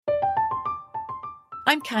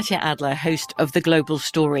I'm Katya Adler, host of The Global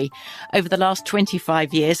Story. Over the last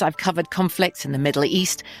 25 years, I've covered conflicts in the Middle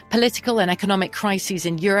East, political and economic crises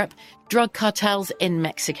in Europe, drug cartels in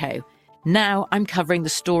Mexico. Now I'm covering the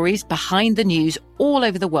stories behind the news all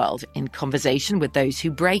over the world in conversation with those who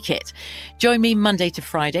break it. Join me Monday to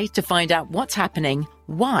Friday to find out what's happening,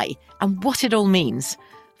 why, and what it all means.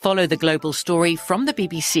 Follow The Global Story from the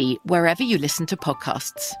BBC wherever you listen to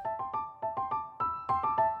podcasts.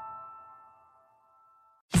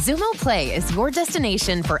 Xumo Play is your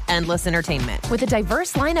destination for endless entertainment. With a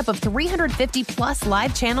diverse lineup of 350-plus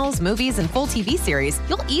live channels, movies, and full TV series,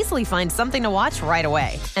 you'll easily find something to watch right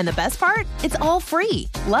away. And the best part? It's all free.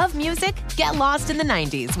 Love music? Get lost in the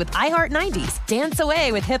 90s with iHeart 90s. Dance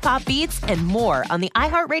away with hip-hop beats and more on the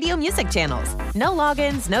iHeartRadio music channels. No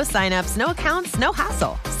logins, no signups, no accounts, no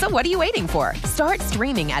hassle. So what are you waiting for? Start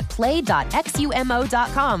streaming at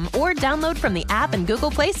play.xumo.com or download from the app and Google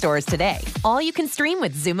Play stores today. All you can stream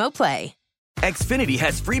with Xumo Play. Xfinity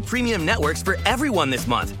has free premium networks for everyone this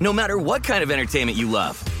month, no matter what kind of entertainment you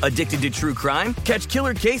love. Addicted to true crime? Catch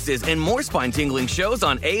killer cases and more spine-tingling shows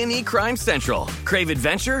on A&E Crime Central. Crave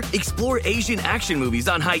adventure? Explore Asian action movies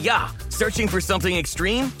on Hi-YAH. Searching for something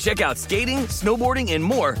extreme? Check out skating, snowboarding, and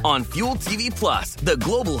more on Fuel TV Plus, the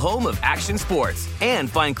global home of action sports. And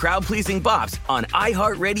find crowd-pleasing bops on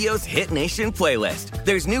iHeartRadio's Hit Nation playlist.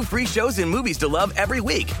 There's new free shows and movies to love every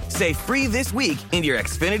week. Say free this week in your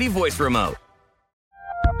Xfinity voice remote.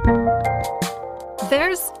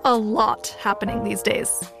 There's a lot happening these days,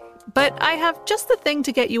 but I have just the thing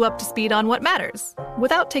to get you up to speed on what matters,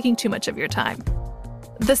 without taking too much of your time.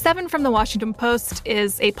 The 7 from the Washington Post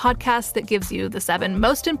is a podcast that gives you the 7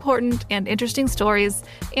 most important and interesting stories,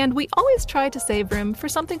 and we always try to save room for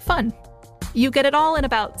something fun. You get it all in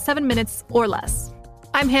about 7 minutes or less.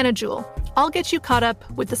 I'm Hannah Jewell. I'll get you caught up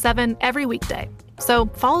with the 7 every weekday, so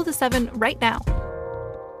follow the 7 right now.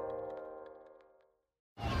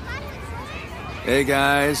 Hey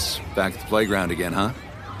guys, back at the playground again, huh?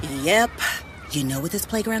 Yep. You know what this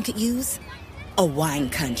playground could use? A wine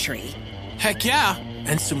country. Heck yeah,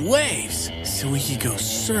 and some waves, so we could go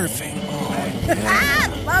surfing. Oh, yeah.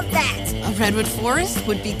 Ah, love that. A redwood forest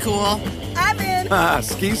would be cool. I'm in.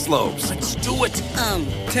 Ski slopes. Let's do it.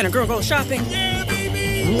 Can a girl go shopping? Yeah,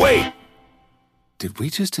 baby. Wait! Did we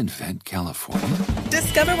just invent California?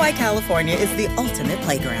 Discover why California is the ultimate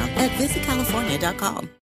playground at visitcalifornia.com.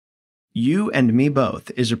 You and Me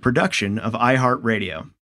Both is a production of iHeartRadio.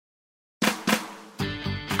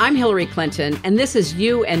 I'm Hillary Clinton, and this is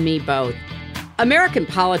You and Me Both. American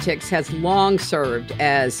politics has long served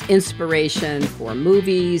as inspiration for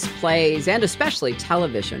movies, plays, and especially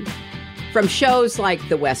television. From shows like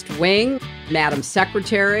The West Wing, Madam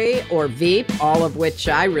Secretary, or Veep, all of which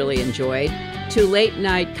I really enjoyed, to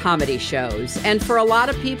late-night comedy shows. And for a lot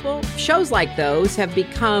of people, shows like those have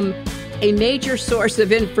become a major source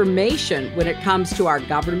of information when it comes to our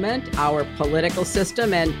government, our political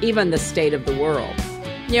system, and even the state of the world.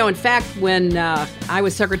 You know, in fact, when I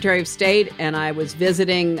was Secretary of State and I was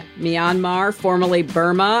visiting Myanmar, formerly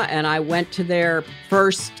Burma, and I went to their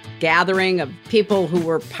first gathering of people who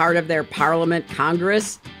were part of their parliament,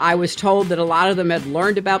 Congress, I was told that a lot of them had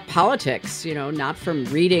learned about politics, you know, not from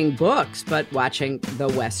reading books, but watching The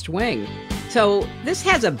West Wing. So this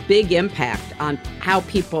has a big impact on how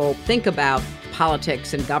people think about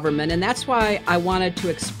politics and government, and that's why I wanted to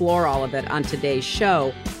explore all of it on today's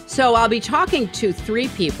show. So I'll be talking to 3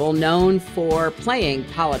 people known for playing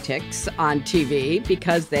politics on TV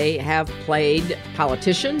because they have played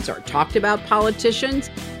politicians or talked about politicians,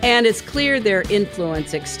 and it's clear their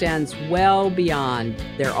influence extends well beyond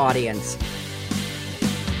their audience.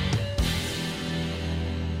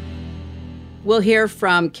 We'll hear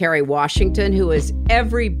from Kerry Washington, who is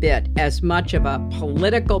every bit as much of a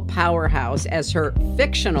political powerhouse as her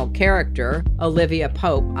fictional character, Olivia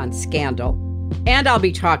Pope, on Scandal. And I'll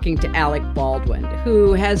be talking to Alec Baldwin,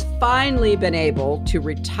 who has finally been able to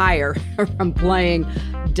retire from playing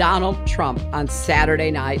Donald Trump on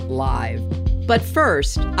Saturday Night Live. But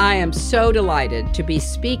first, I am so delighted to be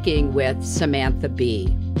speaking with Samantha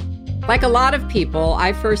Bee. Like a lot of people,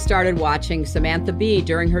 I first started watching Samantha Bee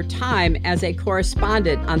during her time as a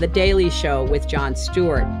correspondent on The Daily Show with Jon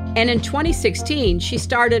Stewart. And in 2016, she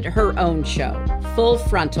started her own show, Full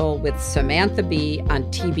Frontal with Samantha Bee on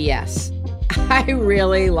TBS. I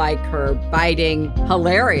really like her biting,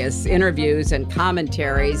 hilarious interviews and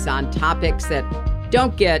commentaries on topics that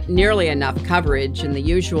don't get nearly enough coverage in the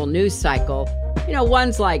usual news cycle. You know,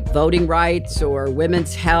 ones like voting rights or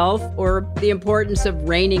women's health or the importance of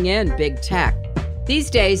reining in big tech. These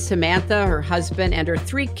days, Samantha, her husband, and her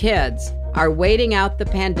 3 kids are waiting out the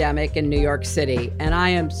pandemic in New York City, and I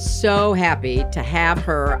am so happy to have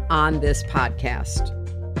her on this podcast.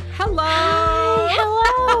 Hello. Hi,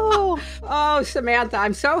 hello. Oh, Samantha,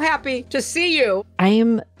 I'm so happy to see you. I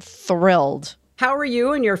am thrilled. How are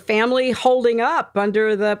you and your family holding up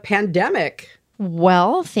under the pandemic?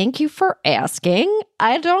 Well, thank you for asking.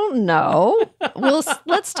 I don't know.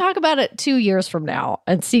 Let's talk about it 2 years from now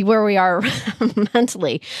and see where we are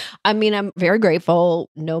mentally. I mean, I'm very grateful.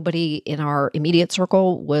 Nobody in our immediate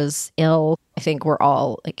circle was ill. I think we're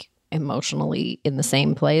all emotionally in the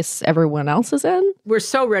same place everyone else is in. We're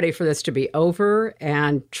so ready for this to be over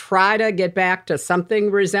and try to get back to something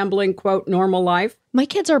resembling, quote, normal life. My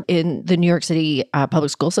kids are in the New York City public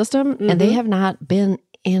school system, and they have not been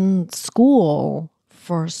in school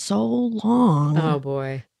for so long. Oh,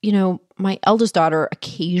 boy. You know, my eldest daughter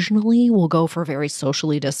occasionally will go for a very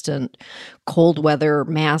socially distant, cold weather,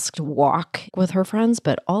 masked walk with her friends,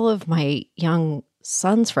 but all of my young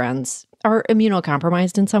son's friends are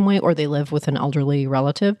immunocompromised in some way, or they live with an elderly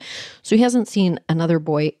relative. So he hasn't seen another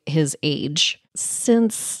boy his age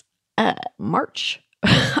since March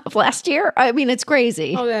of last year. I mean, it's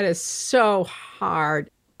crazy. Oh, that is so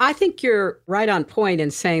hard. I think you're right on point in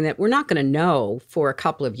saying that we're not going to know for a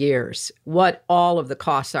couple of years what all of the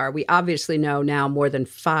costs are. We obviously know now more than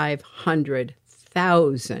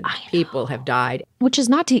 500,000 people have died. Which is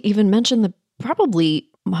not to even mention the probably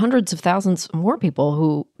hundreds of thousands more people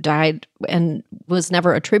who died and was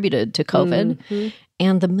never attributed to COVID. Mm-hmm.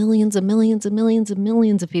 And the millions and millions and millions and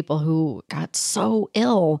millions of people who got so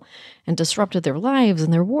ill and disrupted their lives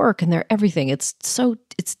and their work and their everything. It's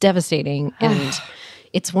devastating. And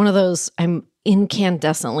it's one of those I'm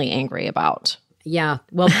incandescently angry about. Yeah.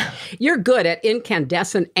 Well, you're good at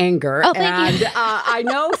incandescent anger. Oh, thank you. I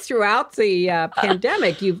know throughout the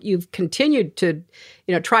pandemic, you've continued to,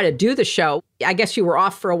 try to do the show. I guess you were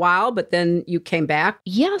off for a while, but then you came back.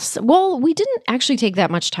 Yes. Well, we didn't actually take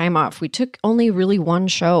that much time off. We took only really one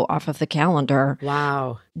show off of the calendar.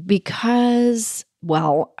 Wow. Because,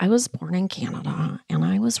 well, I was born in Canada and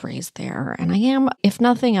I was raised there. And I am, if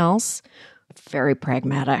nothing else, very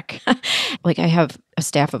pragmatic. I have a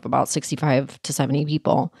staff of about 65 to 70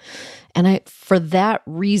 people. And for that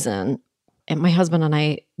reason, and my husband and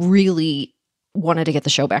I really wanted to get the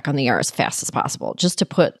show back on the air as fast as possible, just to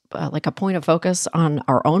put a point of focus on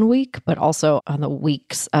our own week, but also on the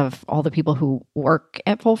weeks of all the people who work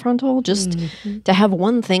at Full Frontal, just to have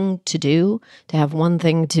one thing to do, to have one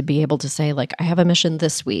thing to be able to say, I have a mission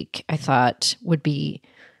this week, I thought would be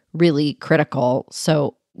really critical.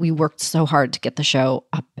 So we worked so hard to get the show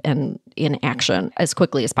up and in action as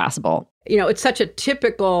quickly as possible. It's such a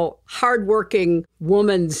typical hardworking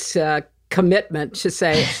woman's commitment to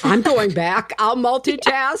say, I'm going back, I'll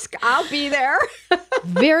multitask, I'll be there.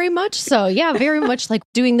 Very much so. Yeah, very much like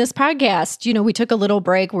doing this podcast. We took a little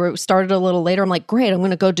break where it started a little later. I'm like, great, I'm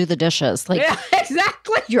going to go do the dishes. Yeah,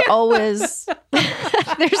 exactly. You're always,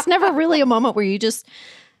 there's never really a moment where you just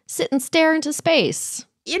sit and stare into space.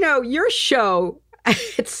 Your show,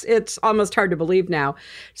 it's almost hard to believe now,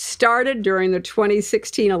 started during the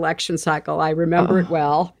 2016 election cycle. I remember it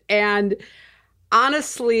well. And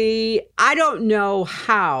honestly, I don't know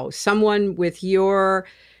how someone with your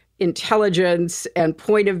intelligence and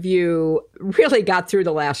point of view really got through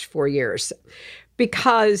the last 4 years,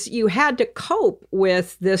 because you had to cope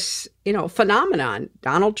with this, phenomenon,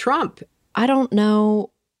 Donald Trump. I don't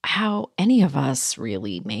know how any of us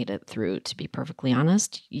really made it through, to be perfectly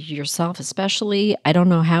honest. Yourself especially. I don't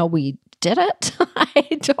know how we did it. I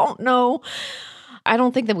don't know. I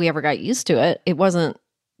don't think that we ever got used to it. It wasn't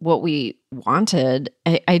what we wanted.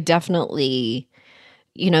 I definitely,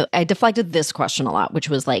 I deflected this question a lot, which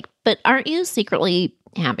was but aren't you secretly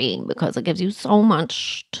happy because it gives you so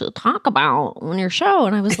much to talk about on your show?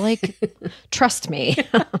 And I was like, trust me.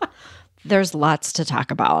 There's lots to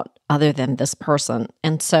talk about other than this person.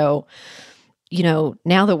 And so,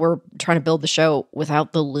 now that we're trying to build the show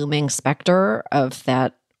without the looming specter of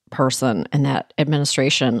that person and that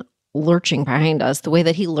administration lurching behind us the way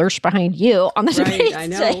that he lurched behind you on the debate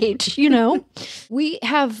stage, we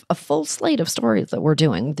have a full slate of stories that we're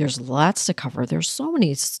doing. There's lots to cover. There's so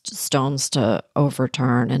many stones to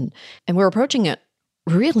overturn, and we're approaching it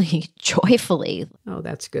really joyfully. Oh,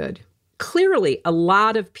 that's good. Clearly, a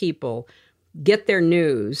lot of people get their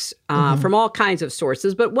news from all kinds of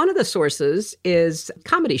sources, but one of the sources is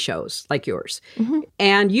comedy shows like yours.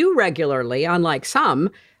 And you regularly, unlike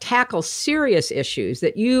some, tackle serious issues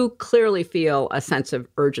that you clearly feel a sense of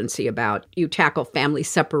urgency about. You tackle family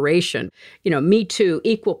separation, Me Too,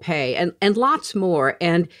 equal pay, and lots more.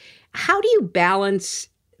 And how do you balance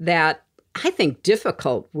that I think,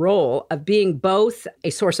 difficult role of being both a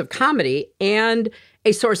source of comedy and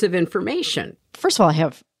a source of information. First of all, I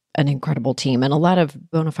have an incredible team and a lot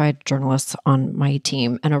of bona fide journalists on my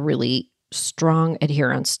team and a really strong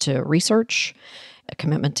adherence to research, a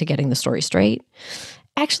commitment to getting the story straight.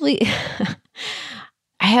 Actually,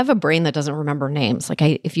 I have a brain that doesn't remember names. Like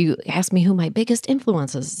if you ask me who my biggest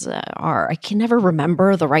influences are, I can never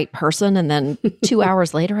remember the right person. And then 2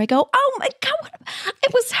 hours later, I go, oh my God,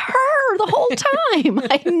 it was her the whole time.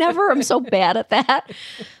 I'm so bad at that.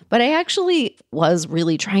 But I actually was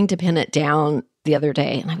really trying to pin it down the other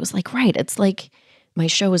day. And I was like, right, it's like my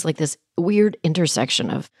show is like this weird intersection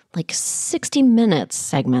of like 60 Minutes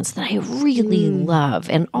segments that I really love.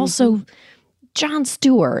 And also Jon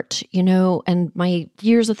Stewart, and my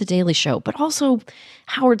years at The Daily Show, but also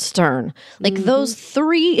Howard Stern. Like those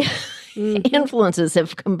three influences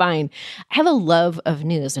have combined. I have a love of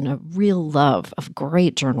news and a real love of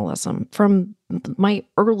great journalism from my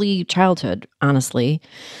early childhood, honestly.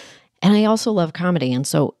 And I also love comedy. And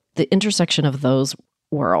so the intersection of those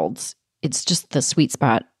worlds, it's just the sweet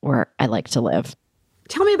spot where I like to live.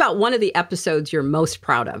 Tell me about one of the episodes you're most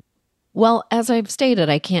proud of. Well, as I've stated,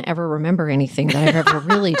 I can't ever remember anything that I've ever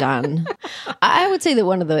really done. I would say that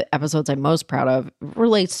one of the episodes I'm most proud of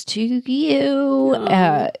relates to you.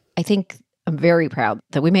 I think I'm very proud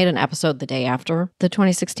that we made an episode the day after the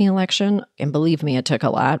 2016 election. And believe me, it took a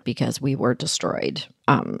lot because we were destroyed,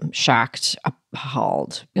 shocked,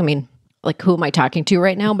 appalled. I mean, like, who am I talking to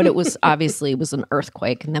right now? But it was obviously was an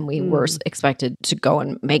earthquake. And then we were expected to go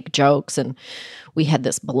and make jokes. And we had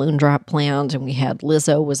this balloon drop planned. And we had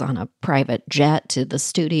Lizzo was on a private jet to the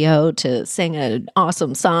studio to sing an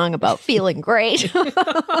awesome song about feeling great. And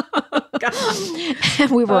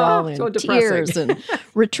we were all in tears and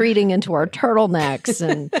retreating into our turtlenecks.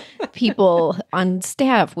 And people on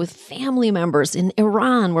staff with family members in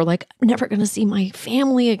Iran were like, I'm never going to see my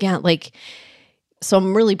family again. So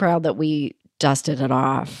I'm really proud that we dusted it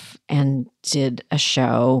off and did a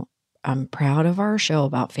show. I'm proud of our show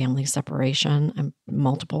about family separation and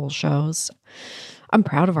multiple shows. I'm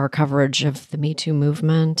proud of our coverage of the Me Too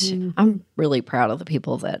movement. I'm really proud of the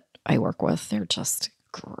people that I work with. They're just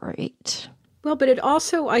great. Well, but it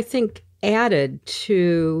also, I think, added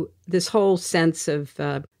to this whole sense of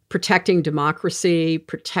protecting democracy,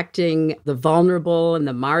 protecting the vulnerable and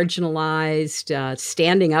the marginalized,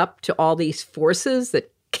 standing up to all these forces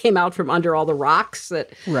that came out from under all the rocks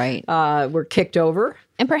that were kicked over.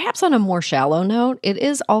 And perhaps on a more shallow note, it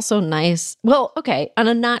is also nice. Well, okay, on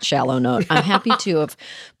a not shallow note, I'm happy to have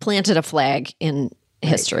planted a flag in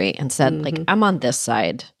history and said, I'm on this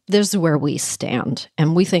side. This is where we stand.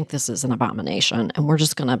 And we think this is an abomination. And we're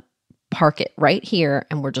just going to park it right here,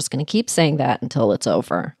 and we're just going to keep saying that until it's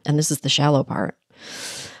over. And this is the shallow part.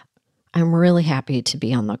 I'm really happy to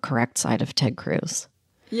be on the correct side of Ted Cruz.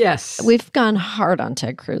 Yes. We've gone hard on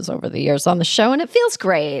Ted Cruz over the years on the show, and it feels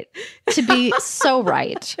great to be so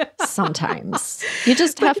right sometimes. You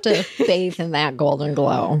just have to bathe in that golden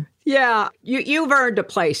glow. Yeah, you've earned a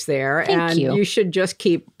place there. Thank you. You should just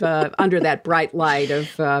keep under that bright light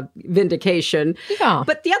of vindication. Yeah.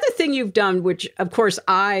 But the other thing you've done, which, of course,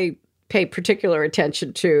 I pay particular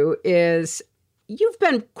attention to, is you've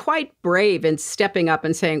been quite brave in stepping up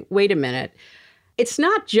and saying, wait a minute, it's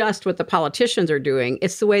not just what the politicians are doing,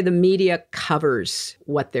 it's the way the media covers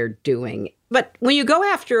what they're doing. But when you go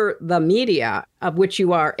after the media, of which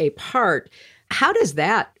you are a part, how does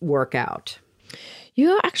that work out?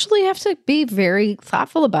 You actually have to be very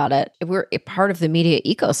thoughtful about it. We're a part of the media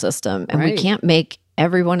ecosystem, and we can't make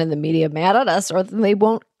everyone in the media mad at us, or they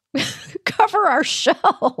won't cover our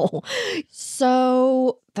show.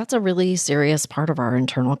 So that's a really serious part of our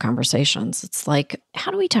internal conversations. It's like,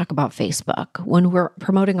 how do we talk about Facebook when we're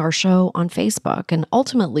promoting our show on Facebook? And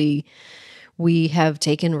ultimately, we have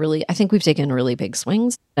taken I think we've taken really big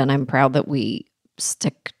swings, and I'm proud that we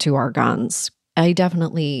stick to our guns. I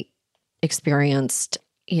definitely experienced,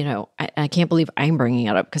 I can't believe I'm bringing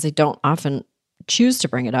it up because I don't often choose to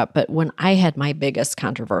bring it up, but when I had my biggest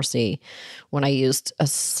controversy, when I used a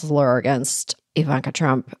slur against Ivanka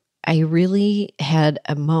Trump, I really had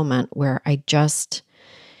a moment where I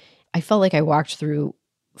felt like I walked through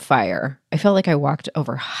fire. I felt like I walked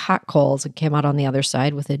over hot coals and came out on the other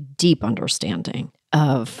side with a deep understanding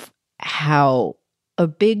of how a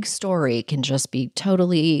big story can just be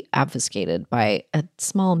totally obfuscated by a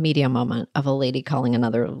small media moment of a lady calling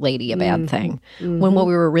another lady a bad thing, when what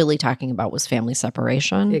we were really talking about was family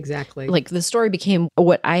separation. Exactly. Like, the story became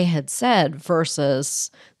what I had said versus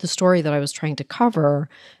the story that I was trying to cover.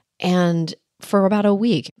 And for about a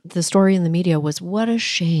week. The story in the media was, what a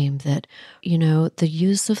shame that, the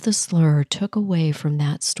use of the slur took away from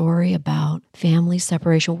that story about family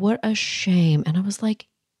separation. What a shame. And I was like,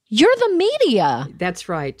 you're the media. That's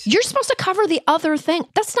right. You're supposed to cover the other thing.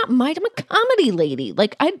 That's not I'm a comedy lady.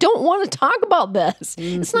 Like, I don't want to talk about this.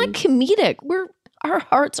 Mm-hmm. It's not comedic. Our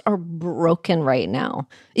hearts are broken right now.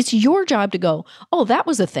 It's your job to go, oh, that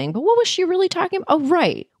was a thing, but what was she really talking about? Oh,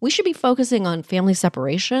 right. We should be focusing on family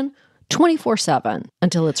separation 24/7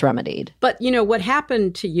 until it's remedied. But, what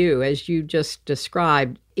happened to you, as you just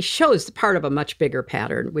described, it shows part of a much bigger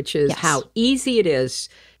pattern, which is how easy it is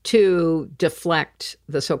to deflect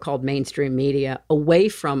the so-called mainstream media away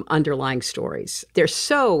from underlying stories. They're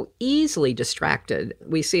so easily distracted.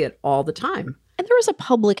 We see it all the time. And there is a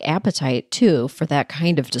public appetite, too, for that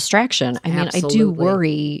kind of distraction. I mean, I do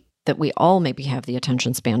worry that we all maybe have the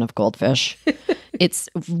attention span of goldfish. It's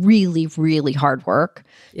really, really hard work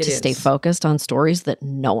to stay focused on stories that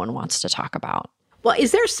no one wants to talk about. Well,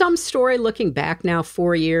 is there some story looking back now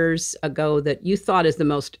 4 years ago that you thought is the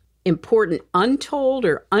most important untold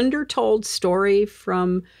or undertold story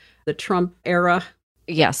from the Trump era?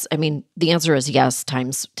 Yes. I mean, the answer is yes,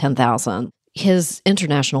 times 10,000. His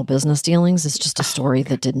international business dealings is just a story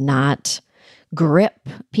that did not grip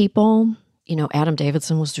people. Adam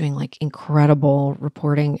Davidson was doing incredible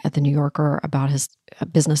reporting at the New Yorker about his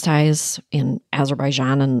business ties in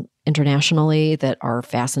Azerbaijan and internationally that are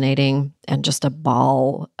fascinating, and just a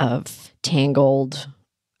ball of tangled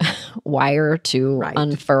wire to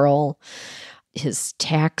unfurl. His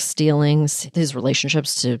tax dealings, his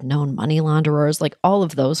relationships to known money launderers, all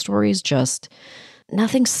of those stories, just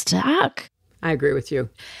nothing stuck. I agree with you.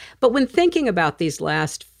 But when thinking about these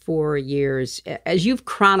last 4 years, as you've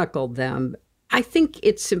chronicled them, I think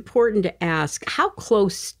it's important to ask, how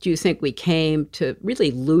close do you think we came to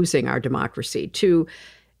really losing our democracy, to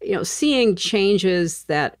seeing changes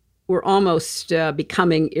that were almost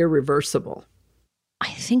becoming irreversible? I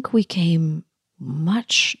think we came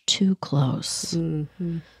much too close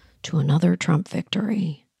to another Trump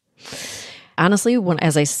victory. Honestly,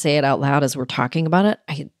 as I say it out loud as we're talking about it,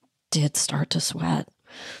 I did start to sweat.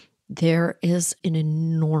 There is an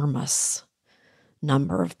enormous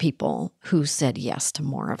number of people who said yes to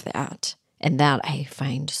more of that. And that I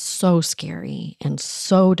find so scary and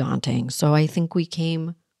so daunting. So I think we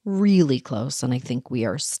came really close, and I think we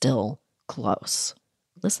are still close.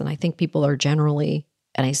 Listen, I think people are generally,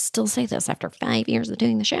 and I still say this after 5 years of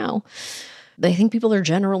doing the show, I think people are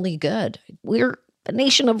generally good. We're a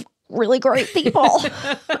nation of really great people.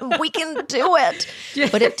 We can do it.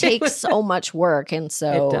 But it takes so much work. And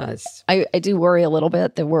so it does. I do worry a little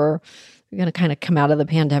bit that we're going to kind of come out of the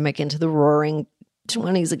pandemic into the roaring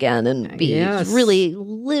 20s again and be really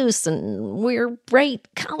loose and wear bright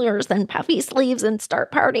colors and puffy sleeves and start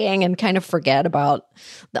partying and kind of forget about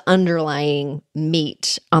the underlying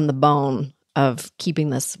meat on the bone of keeping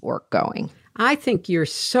this work going. I think you're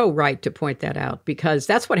so right to point that out, because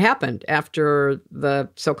that's what happened after the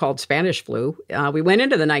so-called Spanish flu. We went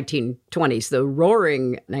into the 1920s, the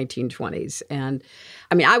roaring 1920s. And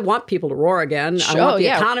I mean, I want people to roar again. Sure, I want the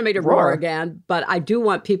economy to roar again. But I do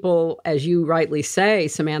want people, as you rightly say,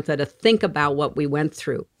 Samantha, to think about what we went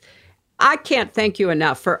through. I can't thank you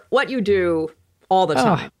enough for what you do all the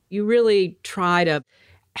time. You really try to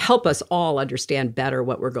help us all understand better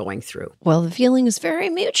what we're going through. Well, the feeling is very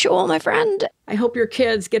mutual, my friend. I hope your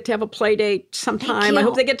kids get to have a play date sometime. I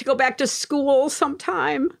hope they get to go back to school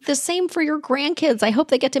sometime. The same for your grandkids. I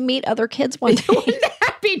hope they get to meet other kids one day. Wouldn't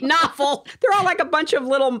that be novel? They're all like a bunch of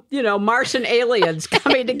little, Martian aliens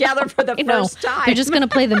coming together for the first time. You're just going to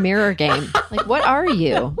play the mirror game. Like, what are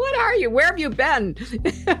you? What are you? Where have you been?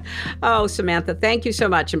 Oh, Samantha, thank you so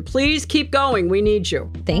much. And please keep going. We need you.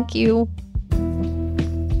 Thank you.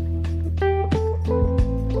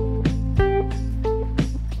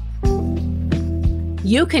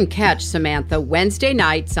 You can catch Samantha Wednesday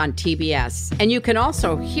nights on TBS, and you can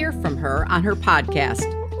also hear from her on her podcast,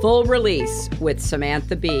 Full Release with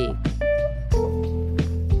Samantha Bee.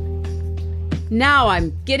 Now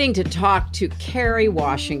I'm getting to talk to Kerry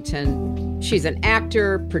Washington. She's an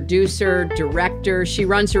actor, producer, director. She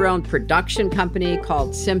runs her own production company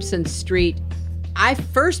called Simpson Street. I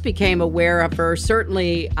first became aware of her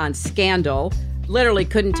certainly on Scandal. Literally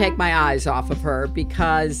couldn't take my eyes off of her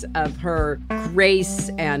because of her grace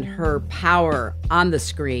and her power on the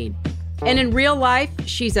screen. And in real life,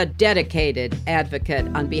 she's a dedicated advocate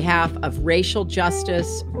on behalf of racial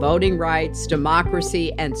justice, voting rights,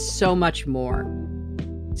 democracy, and so much more.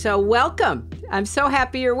 So welcome. I'm so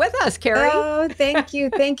happy you're with us, Kerry. Oh, thank you.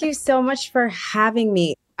 Thank you so much for having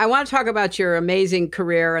me. I want to talk about your amazing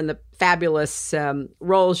career and the fabulous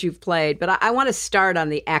roles you've played. But I want to start on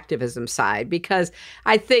the activism side, because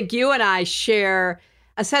I think you and I share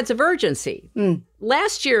a sense of urgency.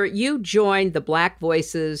 Last year, you joined the Black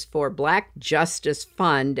Voices for Black Justice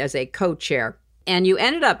Fund as a co-chair, and you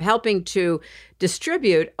ended up helping to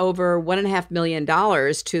distribute over $1.5 million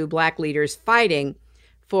to Black leaders fighting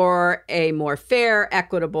for a more fair,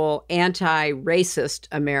 equitable, anti-racist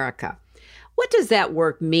America. What does that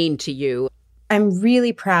work mean to you? I'm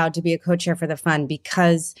really proud to be a co-chair for the fund,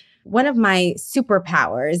 because one of my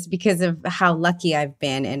superpowers, because of how lucky I've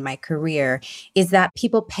been in my career, is that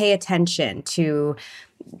people pay attention to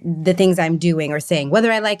the things I'm doing or saying,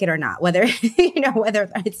 whether I like it or not, whether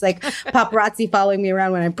it's like paparazzi following me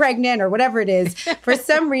around when I'm pregnant or whatever it is. For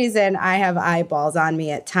some reason, I have eyeballs on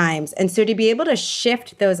me at times. And so to be able to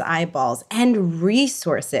shift those eyeballs and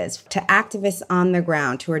resources to activists on the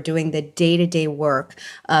ground who are doing the day-to-day work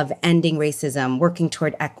of ending racism, working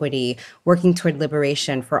toward equity, working toward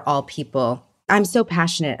liberation for all people, I'm so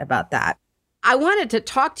passionate about that. I wanted to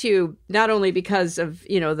talk to you not only because of,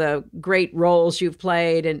 the great roles you've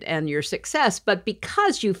played and your success, but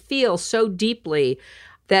because you feel so deeply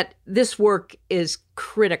that this work is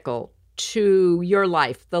critical to your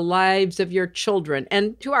life, the lives of your children,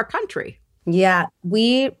 and to our country. Yeah,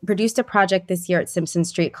 we produced a project this year at Simpson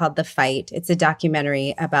Street called The Fight. It's a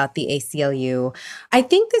documentary about the ACLU. I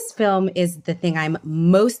think this film is the thing I'm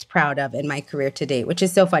most proud of in my career to date, which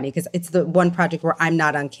is so funny because it's the one project where I'm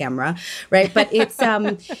not on camera, right? But it's,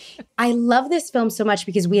 I love this film so much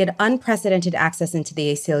because we had unprecedented access into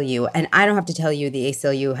the ACLU. And I don't have to tell you, the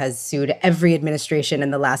ACLU has sued every administration in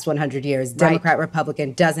the last 100 years. Democrat,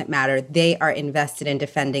 Republican, doesn't matter. They are invested in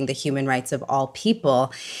defending the human rights of all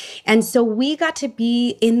people. And so we got to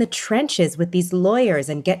be in the trenches with these lawyers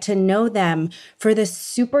and get to know them for the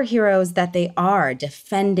superheroes that they are,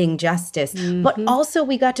 defending justice. Mm-hmm. But also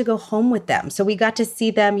we got to go home with them. So we got to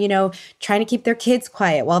see them, trying to keep their kids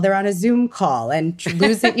quiet while they're on a Zoom call and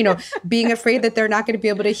losing, being afraid that they're not going to be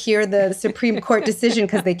able to hear the Supreme Court decision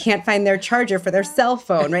because they can't find their charger for their cell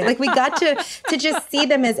phone, right? Like we got to just see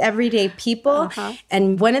them as everyday people. Uh-huh.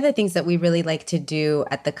 And one of the things that we really like to do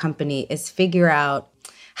at the company is figure out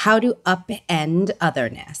how to upend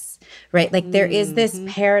otherness, right? Like there is this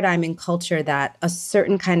paradigm in culture that a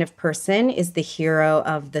certain kind of person is the hero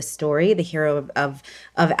of the story, the hero of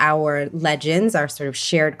our legends, our sort of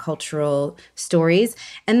shared cultural stories,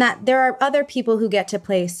 and that there are other people who get to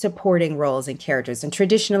play supporting roles and characters. And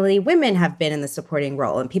traditionally, women have been in the supporting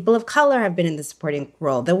role, and people of color have been in the supporting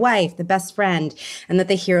role, the wife, the best friend, and that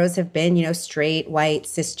the heroes have been, straight, white,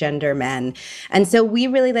 cisgender men. And so we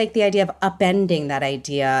really like the idea of upending that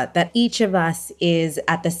idea that each of us is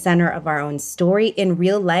at the center of our own story in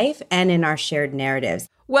real life and in our shared narratives.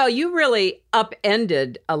 Well, you really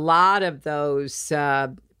upended a lot of those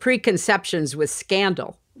preconceptions with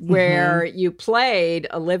Scandal, where you played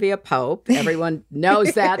Olivia Pope. Everyone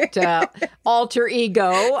knows that alter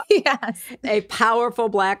ego. Yes. A powerful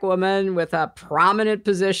Black woman with a prominent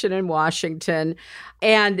position in Washington.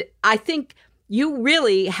 And I think you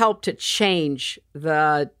really helped to change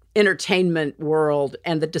the entertainment world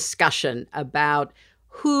and the discussion about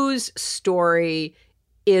whose story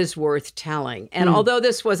is worth telling. And although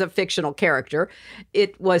this was a fictional character,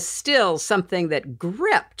 it was still something that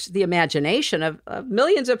gripped the imagination of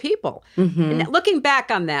millions of people. Mm-hmm. And looking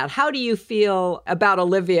back on that, how do you feel about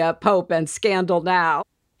Olivia Pope and Scandal now?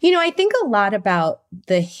 I think a lot about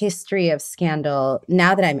the history of Scandal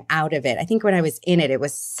now that I'm out of it. I think when I was in it, it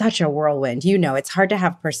was such a whirlwind. It's hard to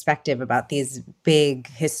have perspective about these big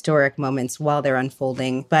historic moments while they're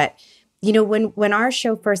unfolding. But when our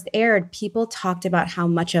show first aired, people talked about how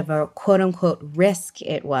much of a quote unquote risk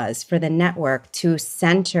it was for the network to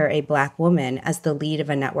center a Black woman as the lead of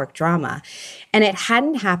a network drama. And it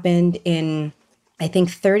hadn't happened in, I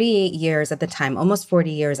think, 38 years at the time, almost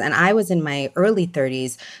 40 years. And I was in my early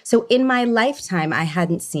 30s. So in my lifetime, I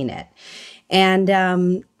hadn't seen it. And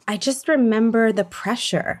I just remember the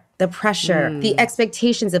pressure, the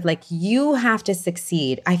expectations of you have to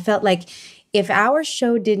succeed. I felt like if our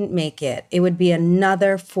show didn't make it, it would be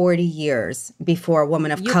another 40 years before a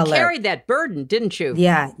woman of color. You carried that burden, didn't you?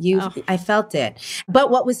 Yeah, I felt it.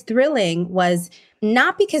 But what was thrilling was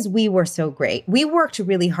not because we were so great. We worked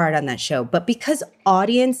really hard on that show, but because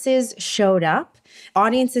audiences showed up.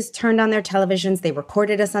 Audiences turned on their televisions. They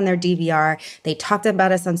recorded us on their DVR. They talked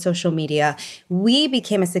about us on social media. We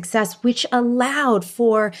became a success, which allowed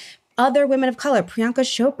for other women of color. Priyanka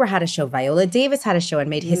Chopra had a show. Viola Davis had a show and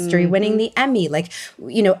made history winning the Emmy.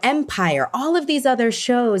 Empire, all of these other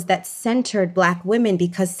shows that centered Black women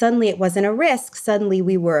because suddenly it wasn't a risk. Suddenly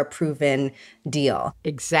we were a proven deal.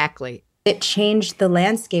 Exactly. It changed the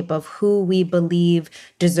landscape of who we believe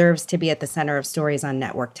deserves to be at the center of stories on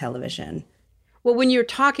network television. Well, when you're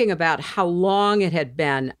talking about how long it had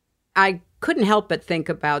been, I couldn't help but think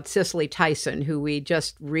about Cicely Tyson, who we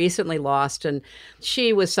just recently lost. And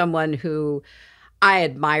she was someone who I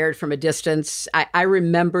admired from a distance. I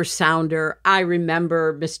remember Sounder. I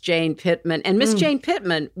remember Miss Jane Pittman. And Miss Jane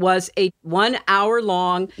Pittman was a 1 hour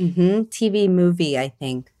long TV movie, I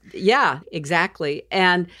think. Yeah, exactly.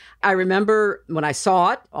 And I remember when I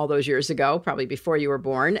saw it all those years ago, probably before you were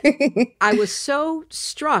born, I was so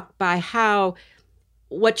struck by how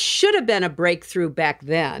what should have been a breakthrough back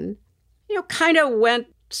then, kind of went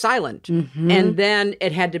silent. And then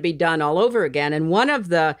it had to be done all over again. And one of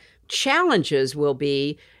the challenges will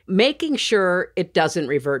be making sure it doesn't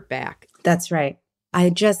revert back. That's right. I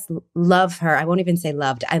just love her. I won't even say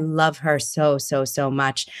loved. I love her so, so, so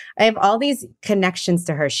much. I have all these connections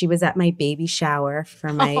to her. She was at my baby shower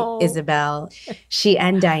for my Isabel. She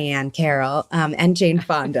and Diane Carroll and Jane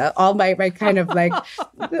Fonda, all my kind of like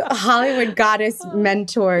Hollywood goddess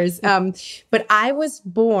mentors. But I was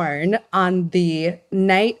born on the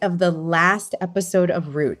night of the last episode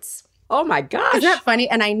of Roots. Oh my gosh. Isn't that funny?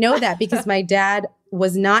 And I know that because my dad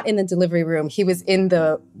was not in the delivery room. He was in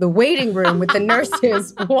the waiting room with the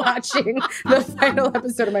nurses watching the final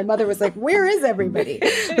episode. And my mother was like, where is everybody?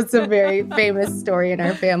 It's a very famous story in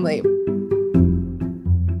our family.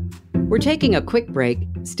 We're taking a quick break.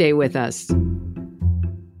 Stay with us.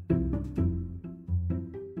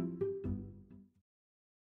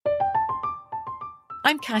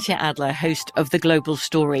 I'm Katya Adler, host of The Global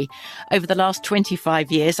Story. Over the last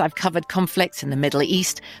 25 years, I've covered conflicts in the Middle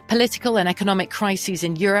East, political and economic crises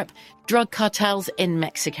in Europe, drug cartels in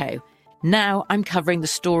Mexico. Now I'm covering the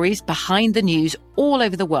stories behind the news all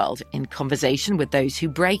over the world in conversation with those who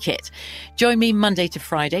break it. Join me Monday to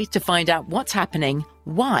Friday to find out what's happening,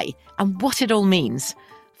 why, and what it all means.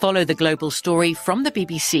 Follow The Global Story from the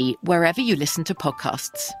BBC wherever you listen to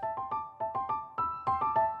podcasts.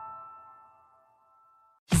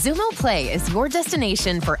 Xumo Play is your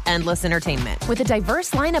destination for endless entertainment. With a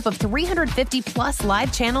diverse lineup of 350 plus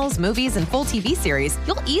live channels, movies, and full TV series,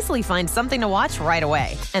 you'll easily find something to watch right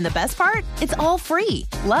away. And the best part? It's all free.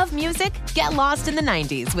 Love music? Get lost in the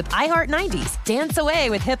 90s with iHeart 90s, dance away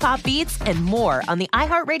with hip-hop beats, and more on the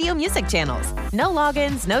iHeartRadio music channels. No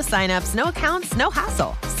logins, no signups, no accounts, no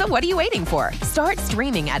hassle. So what are you waiting for? Start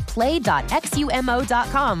streaming at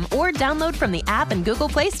play.xumo.com or download from the app and Google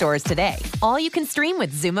Play stores today. All you can stream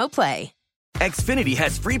with Xumo Play. Xfinity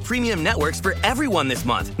has free premium networks for everyone this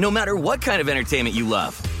month, no matter what kind of entertainment you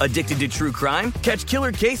love. Addicted to true crime? Catch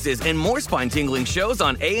killer cases and more spine-tingling shows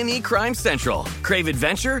on A&E Crime Central. Crave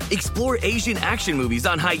adventure? Explore Asian action movies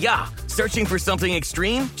on Hi-YAH. Searching for something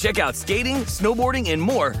extreme? Check out skating, snowboarding, and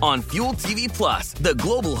more on Fuel TV Plus, the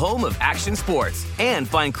global home of action sports. And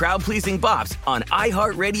find crowd-pleasing bops on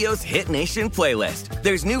iHeartRadio's Hit Nation playlist.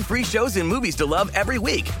 There's new free shows and movies to love every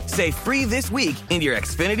week. Say free this week in your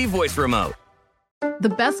Xfinity voice remote. The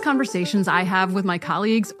best conversations I have with my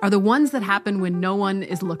colleagues are the ones that happen when no one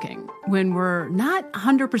is looking, when we're not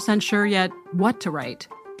 100% sure yet what to write.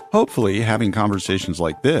 Hopefully, having conversations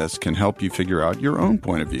like this can help you figure out your own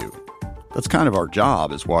point of view. That's kind of our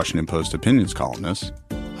job as Washington Post opinions columnists.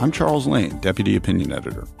 I'm Charles Lane, Deputy Opinion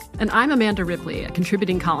Editor. And I'm Amanda Ripley, a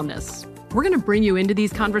contributing columnist. We're going to bring you into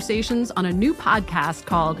these conversations on a new podcast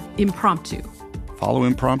called Impromptu. Follow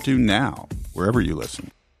Impromptu now, wherever you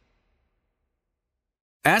listen.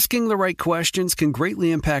 Asking the right questions can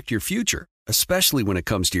greatly impact your future, especially when it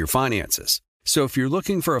comes to your finances. So if you're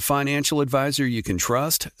looking for a financial advisor you can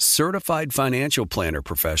trust, certified financial planner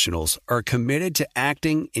professionals are committed to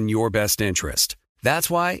acting in your best interest.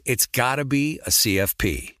 That's why it's got to be a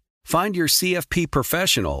CFP. Find your CFP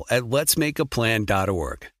professional at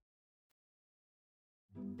letsmakeaplan.org.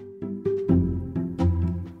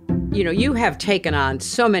 You have taken on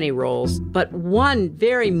so many roles, but one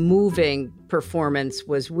very moving performance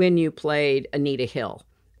was when you played Anita Hill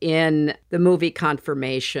in the movie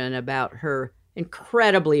Confirmation, about her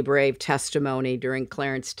incredibly brave testimony during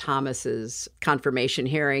Clarence Thomas's confirmation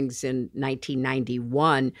hearings in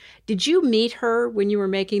 1991. Did you meet her when you were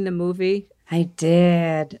making the movie? I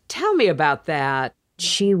did. Tell me about that.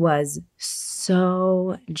 She was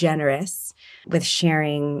so generous with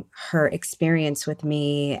sharing her experience with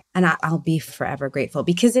me. And I'll be forever grateful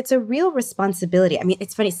because it's a real responsibility. I mean,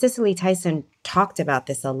 it's funny, Cicely Tyson talked about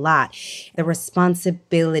this a lot, the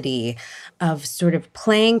responsibility of sort of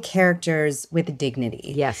playing characters with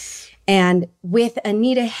dignity. Yes. And with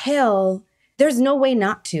Anita Hill, there's no way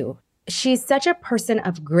not to. She's such a person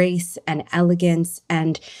of grace and elegance.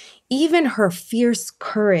 And even her fierce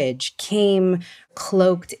courage came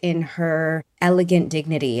cloaked in her elegant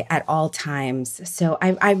dignity at all times. So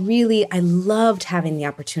I loved having the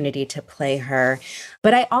opportunity to play her.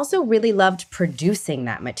 But I also really loved producing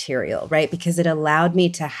that material, right? Because it allowed me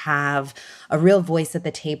to have a real voice at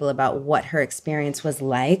the table about what her experience was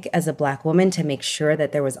like as a Black woman, to make sure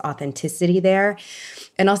that there was authenticity there.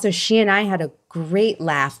 And also, she and I had a great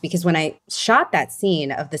laugh because when I shot that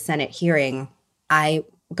scene of the Senate hearing, I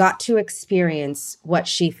got to experience what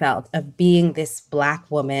she felt of being this Black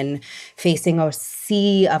woman facing a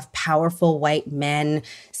sea of powerful white men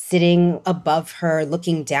sitting above her,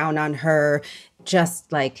 looking down on her, just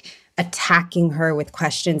like attacking her with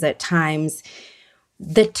questions at times.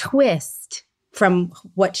 The twist from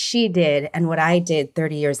what she did and what I did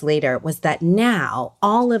 30 years later was that now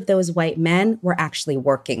all of those white men were actually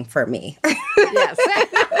working for me. Yes.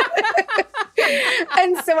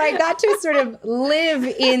 And so I got to sort of live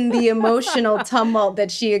in the emotional tumult that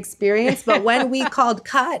she experienced. But when we called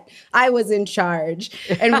cut, I was in charge.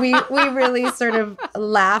 And we really sort of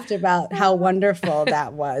laughed about how wonderful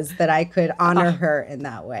that was, that I could honor her in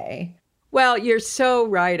that way. Well, you're so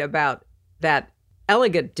right about that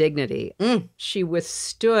elegant dignity. She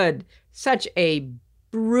withstood such a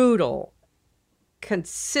brutal,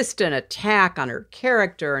 consistent attack on her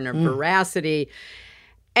character and her veracity.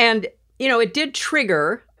 And it did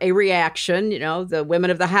trigger a reaction. The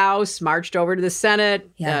women of the House marched over to the Senate.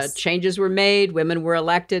 Yes. Changes were made. Women were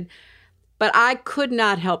elected. But I could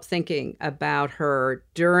not help thinking about her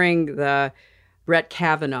during the Brett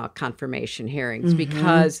Kavanaugh confirmation hearings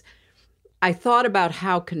because I thought about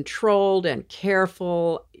how controlled and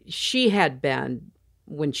careful she had been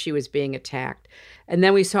when she was being attacked. And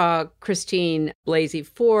then we saw Christine Blasey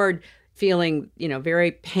Ford feeling,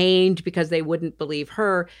 very pained because they wouldn't believe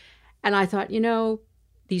her. And I thought,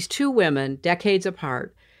 these two women, decades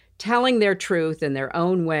apart, telling their truth in their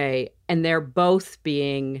own way, and they're both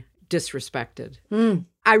being disrespected.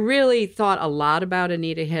 I really thought a lot about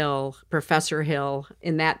Anita Hill, Professor Hill,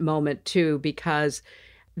 in that moment, too, because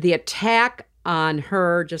the attack on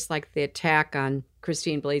her, just like the attack on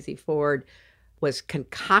Christine Blasey Ford, was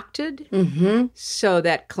concocted so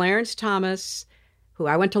that Clarence Thomas, who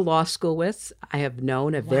I went to law school with, I have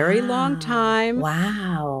known a very long time.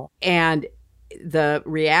 Wow. And the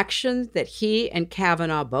reactions that he and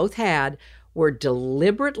Kavanaugh both had were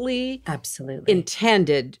deliberately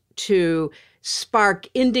intended to spark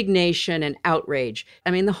indignation and outrage.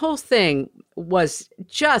 I mean, the whole thing was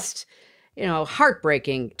just,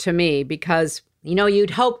 heartbreaking to me because, you'd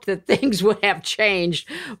hoped that things would have changed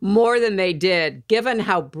more than they did, given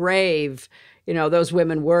how brave those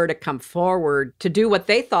women were to come forward to do what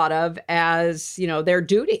they thought of as, their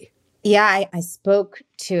duty. Yeah, I spoke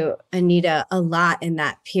to Anita a lot in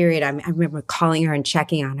that period. I remember calling her and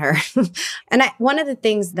checking on her. And one of the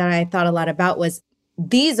things that I thought a lot about was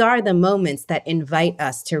these are the moments that invite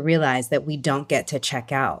us to realize that we don't get to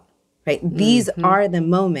check out, right? These are the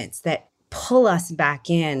moments that pull us back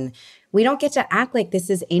in. We don't get to act like this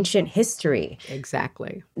is ancient history.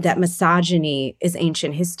 Exactly. That misogyny is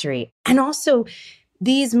ancient history. And also,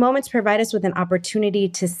 these moments provide us with an opportunity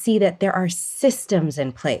to see that there are systems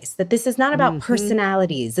in place, that this is not about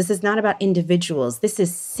personalities. This is not about individuals. This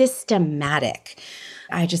is systematic.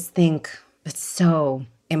 I just think it's so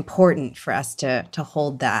important for us to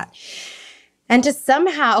hold that. And to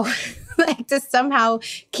somehow,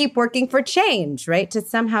 keep working for change, right? To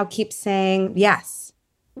somehow keep saying yes.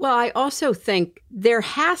 Well, I also think there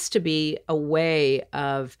has to be a way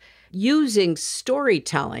of using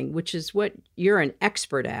storytelling, which is what you're an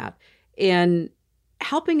expert at, in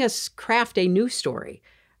helping us craft a new story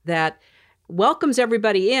that welcomes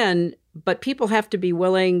everybody in, but people have to be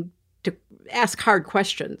willing to ask hard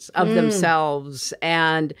questions of themselves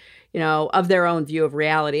and, of their own view of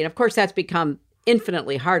reality. And of course, that's become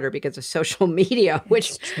infinitely harder because of social media,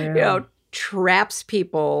 which, traps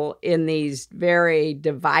people in these very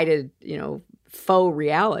divided, faux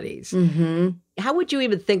realities. How would you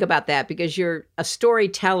even think about that? Because you're a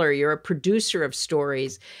storyteller, you're a producer of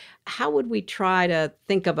stories. How would we try to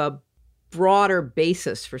think of a broader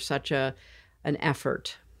basis for such an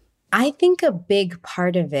effort? I think a big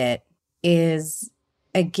part of it is,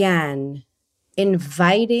 again,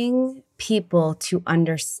 inviting people to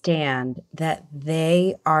understand that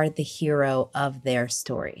they are the hero of their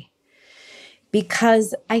story.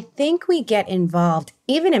 Because I think we get involved,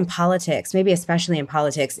 even in politics, maybe especially in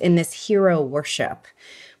politics, in this hero worship,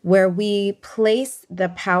 where we place the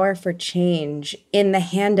power for change in the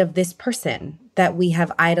hand of this person that we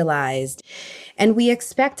have idolized, and we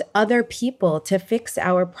expect other people to fix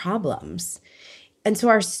our problems. And so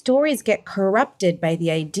our stories get corrupted by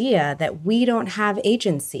the idea that we don't have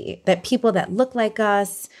agency, that people that look like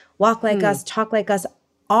us, walk like us, talk like us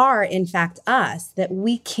are in fact us, that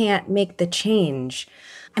we can't make the change.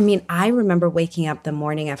 I mean, I remember waking up the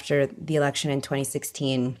morning after the election in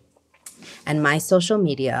 2016 and my social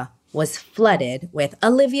media was flooded with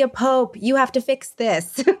Olivia Pope, you have to fix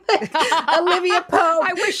this. Olivia Pope.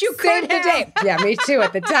 I wish you could the day. Yeah, me too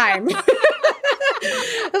at the time.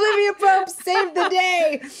 Olivia Pope saved the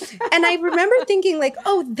day. And I remember thinking like,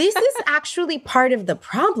 oh, this is actually part of the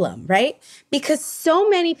problem, right? Because so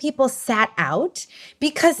many people sat out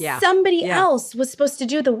because somebody else was supposed to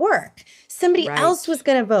do the work. Somebody else was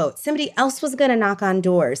going to vote. Somebody else was going to knock on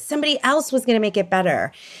doors. Somebody else was going to make it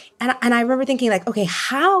better. And I remember thinking like, okay,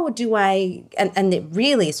 how do I, and it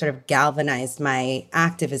really sort of galvanized my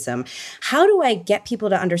activism. How do I get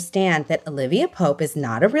people to understand that Olivia Pope is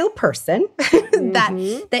not a real person?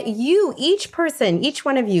 that you, each person, each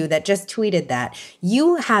one of you that just tweeted that,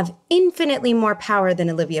 you have infinitely more power than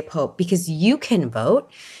Olivia Pope because you can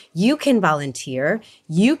vote. You can volunteer,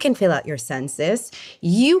 you can fill out your census,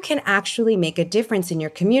 you can actually make a difference in your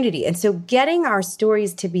community. And so getting our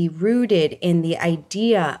stories to be rooted in the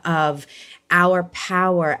idea of our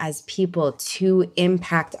power as people to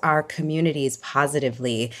impact our communities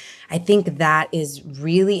positively, I think that is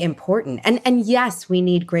really important. And yes, we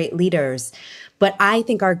need great leaders, but I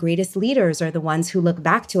think our greatest leaders are the ones who look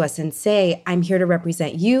back to us and say, I'm here to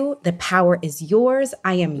represent you. The power is yours.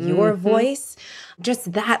 I am your voice.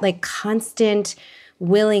 Just that like constant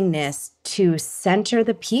willingness to center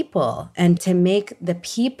the people and to make the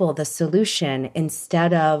people the solution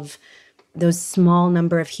instead of those small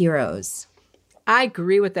number of heroes. I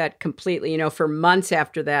agree with that completely. You know, for months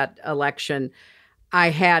after that election, I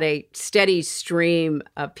had a steady stream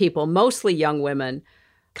of people, mostly young women,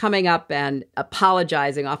 coming up and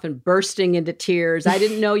apologizing, often bursting into tears. I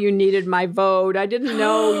didn't know you needed my vote. I didn't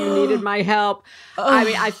know you needed my help. I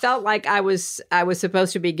mean, I felt like I was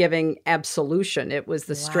supposed to be giving absolution. It was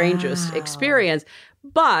the strangest experience.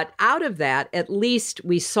 But out of that, at least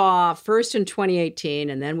we saw first in 2018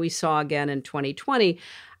 and then we saw again in 2020,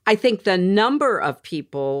 I think the number of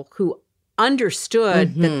people who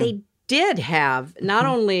understood that they did have not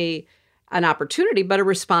only an opportunity, but a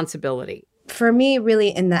responsibility. For me, really,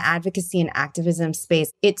 in the advocacy and activism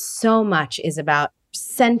space, it so much is about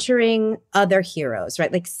centering other heroes,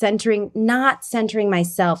 right? Like not centering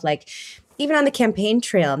myself, like even on the campaign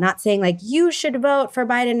trail, not saying like, you should vote for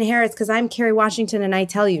Biden and Harris because I'm Kerry Washington and I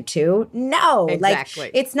tell you to. No, exactly.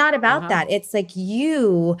 Like it's not about that. It's like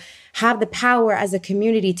you have the power as a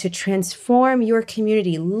community to transform your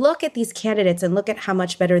community. Look at these candidates and look at how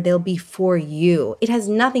much better they'll be for you. It has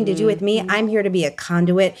nothing to do with me. I'm here to be a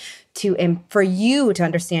conduit for you to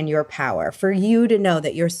understand your power, for you to know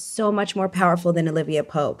that you're so much more powerful than Olivia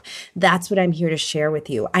Pope. That's what I'm here to share with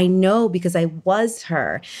you. I know because I was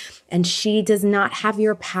her, and she does not have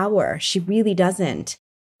your power. She really doesn't.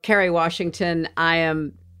 Kerry Washington, I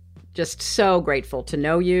am just so grateful to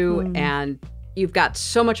know you, and you've got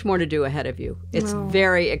so much more to do ahead of you. It's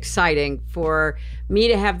very exciting for me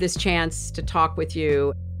to have this chance to talk with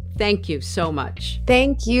you. Thank you so much.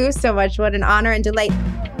 Thank you so much. What an honor and delight.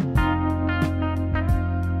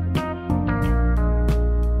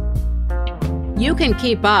 You can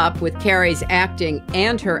keep up with Kerry's acting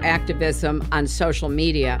and her activism on social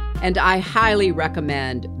media, and I highly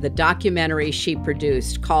recommend the documentary she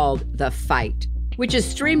produced called The Fight, which is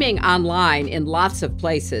streaming online in lots of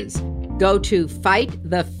places. Go to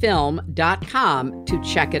fightthefilm.com to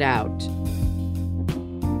check it out.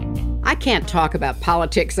 I can't talk about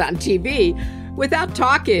politics on TV without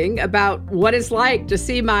talking about what it's like to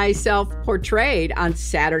see myself portrayed on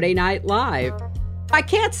Saturday Night Live. I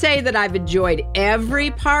can't say that I've enjoyed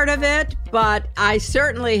every part of it, but I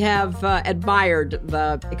certainly have admired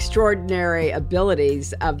the extraordinary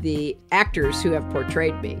abilities of the actors who have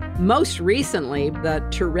portrayed me. Most recently, the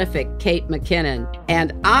terrific Kate McKinnon.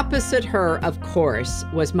 And opposite her, of course,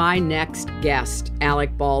 was my next guest,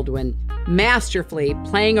 Alec Baldwin, masterfully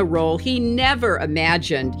playing a role he never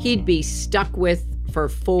imagined he'd be stuck with for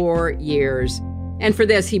 4 years. And for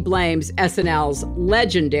this, he blames SNL's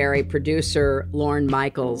legendary producer, Lorne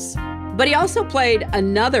Michaels. But he also played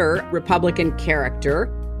another Republican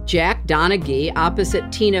character, Jack Donaghy,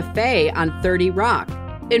 opposite Tina Fey on 30 Rock.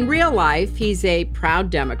 In real life, he's a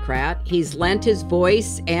proud Democrat. He's lent his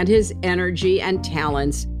voice and his energy and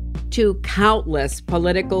talents to countless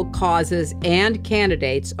political causes and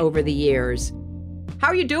candidates over the years. How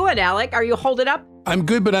are you doing, Alec? Are you holding up? I'm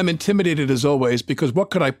good, but I'm intimidated as always, because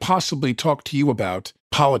what could I possibly talk to you about?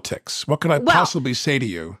 Politics. What could I possibly say to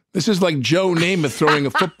you? This is like Joe Namath throwing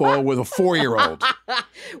a football with a 4-year-old.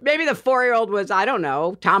 Maybe the 4-year-old was, I don't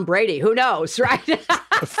know, Tom Brady. Who knows, right?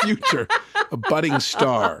 A budding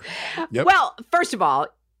star. Yep. Well, first of all,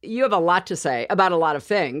 you have a lot to say about a lot of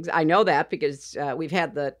things. I know that because we've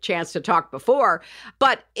had the chance to talk before.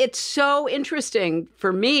 But it's so interesting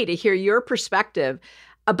for me to hear your perspective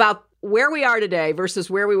about where we are today versus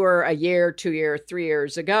where we were a year, 2 years, 3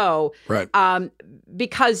 years ago. Right.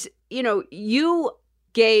 Because, you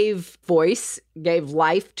gave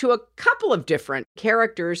life to a couple of different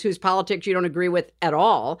characters whose politics you don't agree with at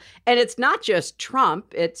all. And it's not just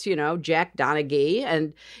Trump, it's, Jack Donaghy.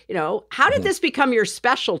 And, how did this become your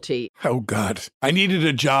specialty? Oh, God. I needed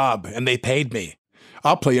a job and they paid me.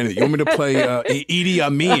 I'll play anything. You want me to play Idi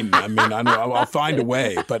Amin? I mean, I know I'll find a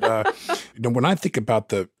way. But when I think about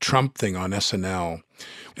the Trump thing on SNL,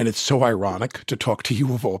 and it's so ironic to talk to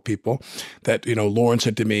you of all people, that Lauren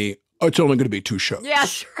said to me, "Oh, it's only going to be 2 shows."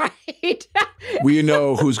 Yes, right. We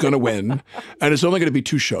know who's going to win, and it's only going to be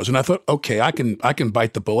 2 shows. And I thought, okay, I can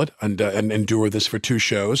bite the bullet and endure this for 2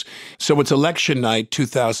 shows. So it's election night,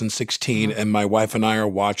 2016, and my wife and I are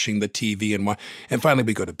watching the TV, and finally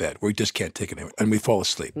we go to bed. We just can't take it anymore, and we fall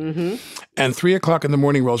asleep. Mm-hmm. And 3 o'clock in the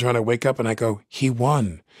morning rolls around. I wake up and I go, "He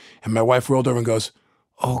won," and my wife rolled over and goes,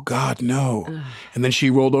 "Oh God, no!" And then she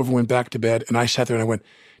rolled over, went back to bed, and I sat there and I went,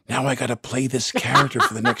 "Now I got to play this character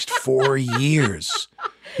for the next 4 years."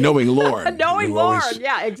 Knowing Lauren.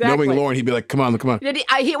 Yeah, exactly. Knowing Lauren, he'd be like, come on.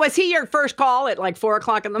 Was he your first call at like 4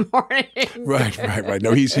 o'clock in the morning? Right.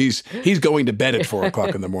 No, he's going to bed at 4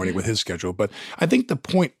 o'clock in the morning with his schedule. But I think the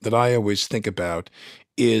point that I always think about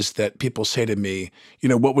is that people say to me,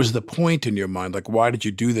 what was the point in your mind? Like, why did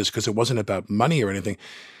you do this? Because it wasn't about money or anything.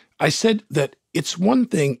 I said that it's one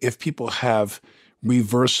thing if people have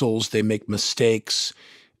reversals, they make mistakes,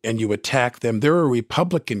 and you attack them. There are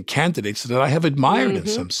Republican candidates that I have admired in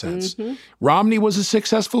some sense. Mm-hmm. Romney was a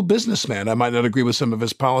successful businessman. I might not agree with some of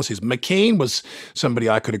his policies. McCain was somebody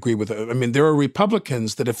I could agree with. I mean, there are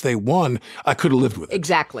Republicans that if they won, I could have lived with it.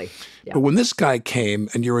 Exactly. Yeah. But when this guy came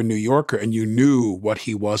and you're a New Yorker and you knew what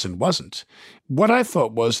he was and wasn't, what I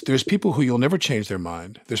thought was there's people who you'll never change their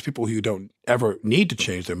mind. There's people who you don't ever need to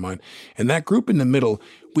change their mind. And that group in the middle,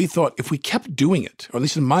 we thought if we kept doing it, or at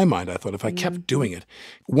least in my mind, I thought if I kept doing it,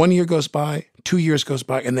 1 year goes by, 2 years goes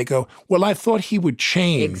by, and they go, well, I thought he would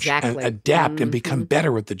change and adapt and become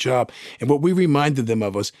better at the job. And what we reminded them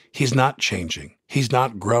of was he's not changing. He's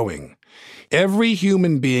not growing. Every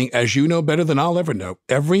human being, as you know better than I'll ever know,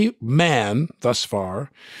 every man thus far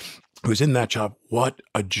who's in that job, what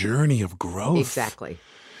a journey of growth. Exactly.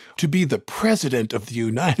 To be the president of the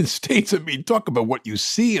United States, I mean, talk about what you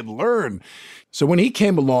see and learn. So when he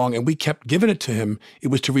came along and we kept giving it to him, it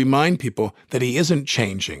was to remind people that he isn't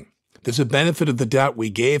changing. There's a benefit of the doubt we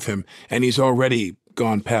gave him, and he's already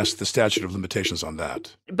gone past the statute of limitations on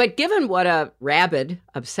that. But given what a rabid,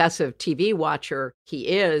 obsessive TV watcher he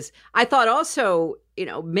is, I thought also,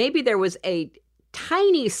 maybe there was a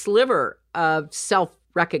tiny sliver of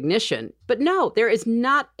self-recognition. But no, there is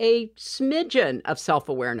not a smidgen of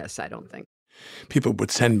self-awareness, I don't think. People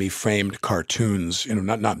would send me framed cartoons,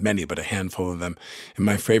 not many, but a handful of them. And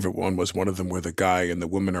my favorite one was one of them where the guy and the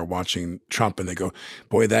woman are watching Trump and they go,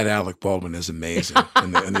 boy, that Alec Baldwin is amazing.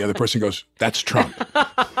 and the other person goes, that's Trump.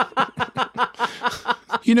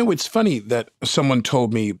 It's funny that someone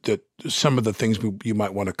told me that some of the things you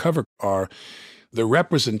might want to cover are the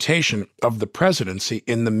representation of the presidency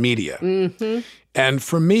in the media. Mm-hmm. And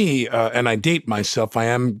for me, and I date myself, I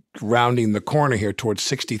am rounding the corner here towards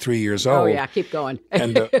 63 years old. Oh, yeah, keep going.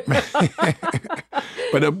 And, but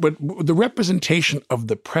the representation of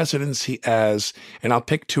the presidency as, and I'll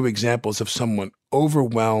pick 2 examples of someone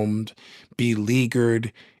overwhelmed,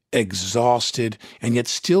 beleaguered, exhausted, and yet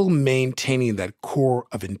still maintaining that core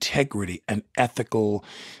of integrity and ethical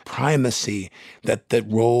primacy that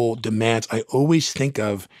role demands. I always think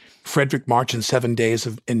of Frederick March in 7 Days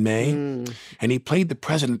in May, and he played the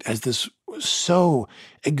president as this so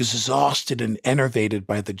exhausted and enervated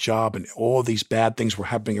by the job, and all these bad things were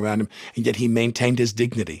happening around him, and yet he maintained his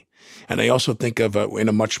dignity. And I also think of, in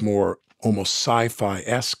a much more almost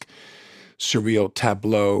sci-fi-esque surreal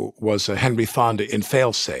tableau, was Henry Fonda in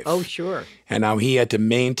Failsafe. Oh, sure. And how he had to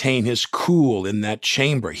maintain his cool in that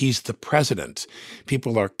chamber. He's the president.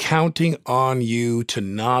 People are counting on you to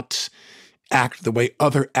not act the way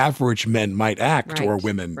other average men might act, or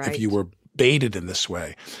women, if you were baited in this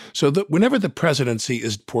way. So whenever the presidency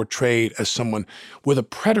is portrayed as someone with a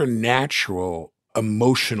preternatural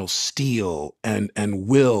emotional steel and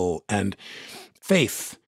will and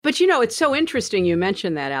faith, But, it's so interesting you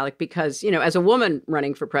mentioned that, Alec, because, as a woman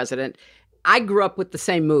running for president, I grew up with the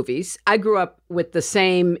same movies. I grew up with the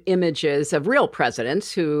same images of real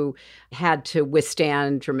presidents who had to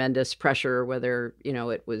withstand tremendous pressure, whether,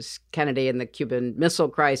 it was Kennedy and the Cuban Missile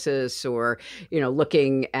Crisis or,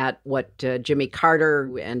 looking at what Jimmy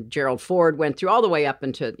Carter and Gerald Ford went through all the way up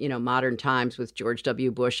into, modern times with George W.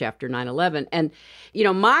 Bush after 9/11. And,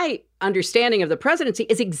 my understanding of the presidency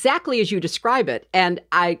is exactly as you describe it. And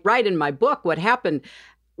I write in my book what happened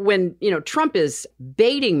when, Trump is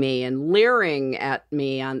baiting me and leering at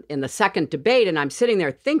me in the second debate, and I'm sitting there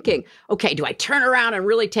thinking, okay, do I turn around and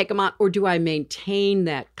really take him on, or do I maintain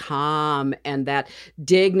that calm and that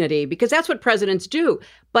dignity? Because that's what presidents do.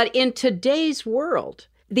 But in today's world,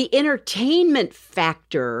 the entertainment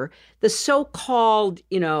factor, the so-called,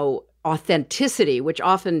 authenticity, which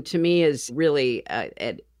often to me is really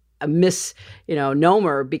a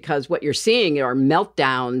misnomer, because what you're seeing are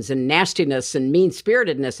meltdowns and nastiness and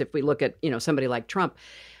mean-spiritedness if we look at, somebody like Trump.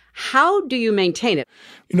 How do you maintain it?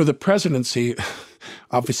 The presidency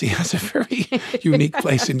obviously has a very unique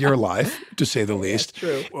place in your life, to say the least.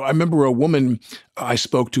 True. I remember a woman I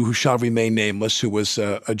spoke to who shall remain nameless, who was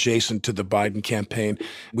adjacent to the Biden campaign.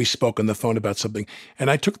 We spoke on the phone about something,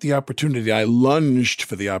 and I took the opportunity, I lunged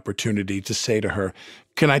for the opportunity to say to her,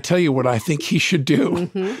 can I tell you what I think he should do?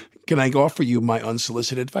 Mm-hmm. Can I offer you my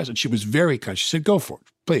unsolicited advice? And she was very kind. She said, go for it,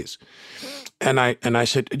 please. And I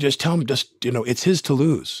said, just tell him, it's his to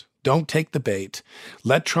lose. Don't take the bait.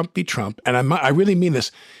 Let Trump be Trump. And I really mean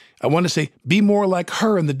this. I want to say, be more like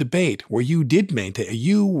her in the debate where you did maintain.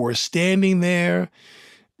 You were standing there,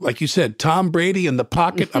 like you said, Tom Brady in the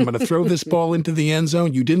pocket. I'm going to throw this ball into the end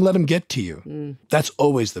zone. You didn't let him get to you. That's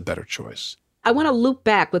always the better choice. I want to loop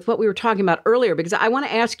back with what we were talking about earlier, because I want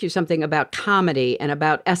to ask you something about comedy and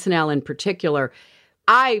about SNL in particular.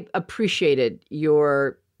 I appreciated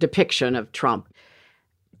your depiction of Trump.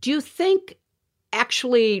 Do you think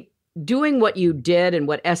actually doing what you did and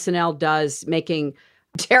what SNL does, making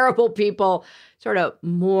terrible people sort of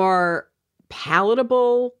more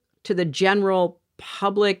palatable to the general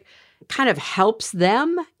public, kind of helps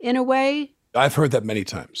them in a way? I've heard that many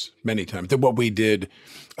times, that what we did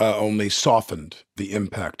only softened the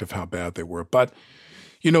impact of how bad they were. But,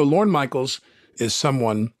 Lorne Michaels is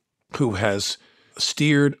someone who has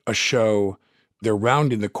steered a show. They're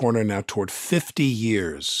rounding the corner now toward 50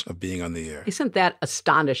 years of being on the air. Isn't that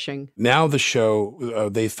astonishing? Now the show,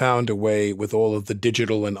 they found a way with all of the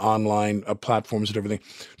digital and online platforms and everything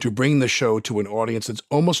to bring the show to an audience that's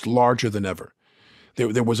almost larger than ever.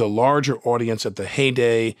 There was a larger audience at the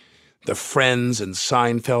heyday, the Friends and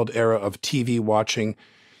Seinfeld era of TV watching,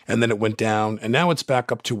 and then it went down. And now it's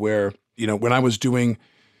back up to where, when I was doing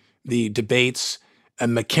the debates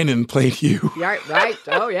and McKinnon played you. Right.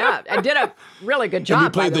 Oh, yeah. I did a really good job, and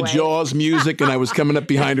we played the Jaws music, and I was coming up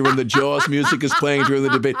behind her, and the Jaws music is playing during the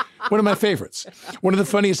debate. One of my favorites. One of the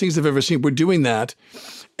funniest things I've ever seen. We're doing that.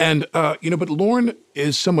 And, but Lorne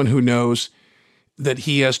is someone who knows that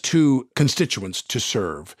he has two constituents to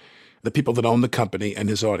serve. The people that own the company and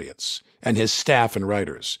his audience and his staff and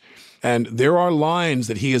writers. And there are lines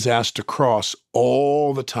that he is asked to cross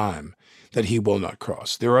all the time that he will not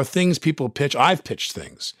cross. There are things people pitch. I've pitched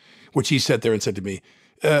things, which he sat there and said to me,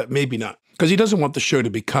 maybe not. Because he doesn't want the show to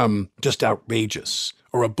become just outrageous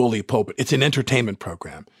or a bully pulpit. It's an entertainment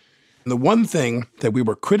program. And the one thing that we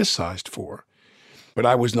were criticized for, but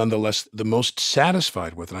I was nonetheless the most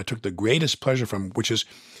satisfied with, and I took the greatest pleasure from, which is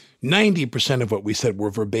 90% of what we said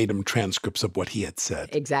were verbatim transcripts of what he had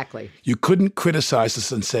said. Exactly. You couldn't criticize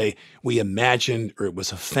us and say, we imagined or it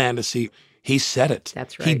was a fantasy. He said it.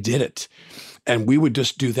 That's right. He did it. And we would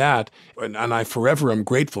just do that. And I forever am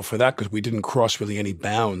grateful for that because we didn't cross really any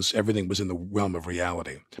bounds. Everything was in the realm of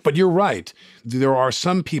reality. But you're right. There are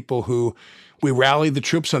some people who we rallied the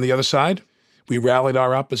troops on the other side. We rallied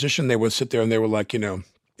our opposition. They would sit there and they were like,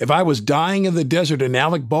 if I was dying in the desert and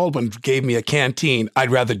Alec Baldwin gave me a canteen, I'd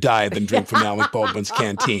rather die than drink from Alec Baldwin's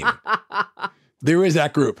canteen. There is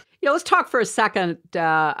that group. Let's talk for a second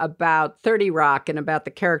about 30 Rock and about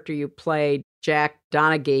the character you played, Jack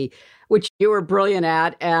Donaghy, which you were brilliant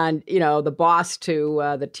at, and, the boss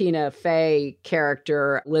to the Tina Fey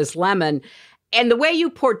character, Liz Lemon. And the way you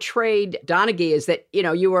portrayed Donaghy is that,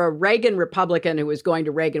 you were a Reagan Republican who was going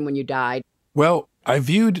to Reagan when you died. Well, I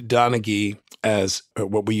viewed Donaghy as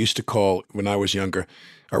what we used to call, when I was younger,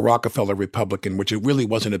 a Rockefeller Republican, which it really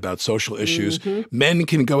wasn't about social issues. Mm-hmm. Men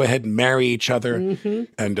can go ahead and marry each other. Mm-hmm.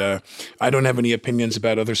 And I don't have any opinions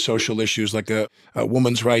about other social issues like a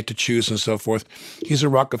woman's right to choose and so forth. He's a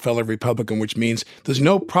Rockefeller Republican, which means there's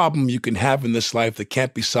no problem you can have in this life that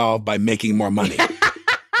can't be solved by making more money.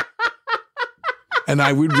 And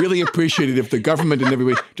I would really appreciate it if the government and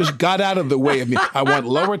everybody just got out of the way of me. I want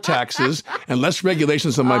lower taxes and less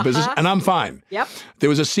regulations on my business, and I'm fine. Yep. There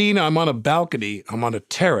was a scene, I'm on a balcony, I'm on a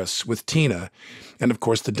terrace with Tina. And of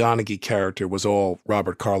course, the Donaghy character was all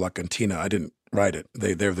Robert Carlock and Tina. I didn't write it.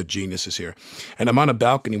 They're the geniuses here. And I'm on a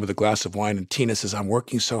balcony with a glass of wine, and Tina says, I'm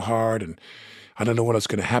working so hard, and I don't know what's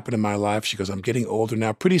going to happen in my life. She goes, I'm getting older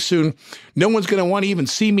now. Pretty soon, no one's going to want to even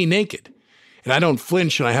see me naked. And I don't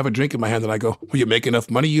flinch, and I have a drink in my hand, and I go, well, you make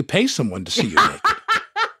enough money, you pay someone to see you naked.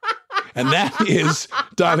 And that is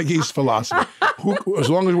Donaghy's philosophy. As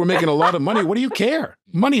long as we're making a lot of money, what do you care?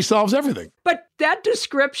 Money solves everything. But that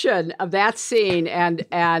description of that scene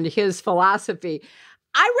and his philosophy,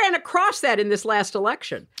 I ran across that in this last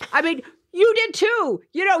election. I mean, you did too.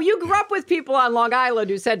 You know, you grew up with people on Long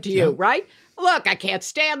Island who said to you, right? Look, I can't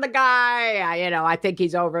stand the guy. I think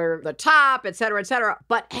he's over the top, et cetera, et cetera.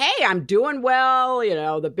 But hey, I'm doing well.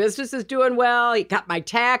 The business is doing well. He cut my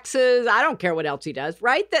taxes. I don't care what else he does,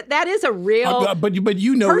 right? That is a real But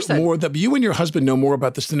you know person. more. You and your husband know more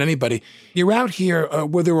about this than anybody. You're out here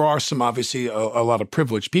where there are some, obviously, a lot of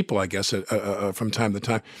privileged people, I guess, from time to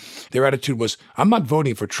time. Their attitude was, I'm not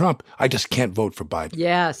voting for Trump. I just can't vote for Biden.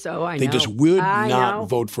 Yeah, so I know. They just would not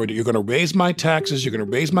vote for it. You're going to raise my taxes. You're going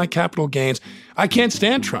to raise my capital gains. I can't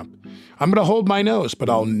stand Trump. I'm going to hold my nose, but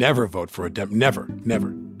I'll never vote for a Dem. Never,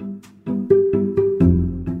 never.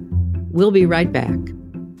 We'll be right back.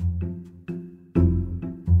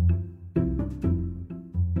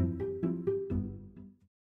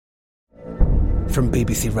 From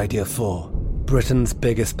BBC Radio 4, Britain's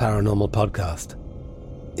biggest paranormal podcast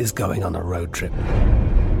is going on a road trip.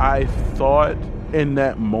 I thought in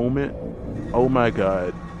that moment, oh my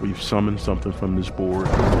God, we've summoned something from this board.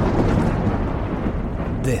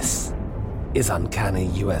 This is Uncanny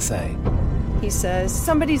USA. He says,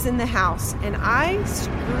 somebody's in the house, and I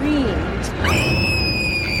screamed.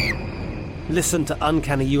 Listen to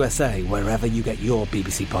Uncanny USA wherever you get your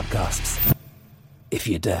BBC podcasts, if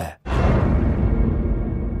you dare.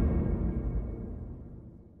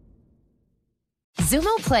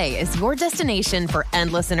 Xumo Play is your destination for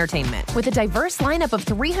endless entertainment. With a diverse lineup of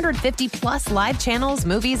 350 plus live channels,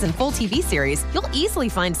 movies, and full TV series, you'll easily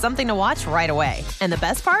find something to watch right away. And the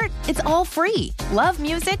best part? It's all free. Love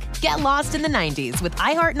music? Get lost in the 90s with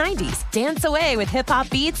iHeart 90s, dance away with hip-hop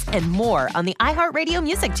beats, and more on the iHeartRadio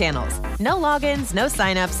music channels. No logins, no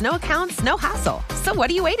signups, no accounts, no hassle. So what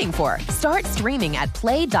are you waiting for? Start streaming at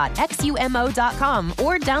play.xumo.com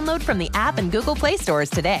or download from the app and Google Play stores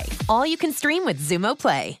today. All you can stream with Xumo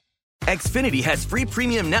Play. Xfinity has free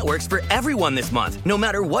premium networks for everyone this month, no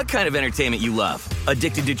matter what kind of entertainment you love.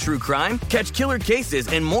 Addicted to true crime? Catch killer cases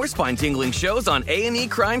and more spine-tingling shows on A&E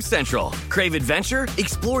Crime Central. Crave adventure?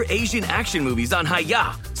 Explore Asian action movies on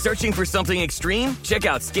Hi-YAH. Searching for something extreme? Check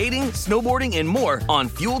out skating, snowboarding, and more on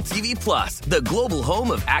Fuel TV Plus, the global home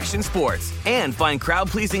of action sports. And find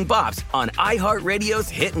crowd-pleasing bops on iHeartRadio's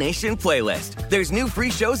Hit Nation playlist. There's new free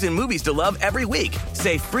shows and movies to love every week.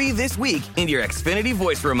 Say free this week in your Xfinity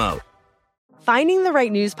voice remote. Finding the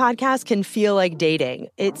right news podcast can feel like dating.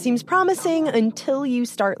 It seems promising until you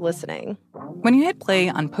start listening. When you hit play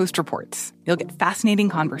on Post Reports, you'll get fascinating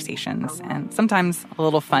conversations and sometimes a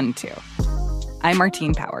little fun, too. I'm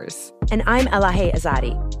Martine Powers. And I'm Elahe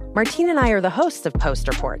Azadi. Martine and I are the hosts of Post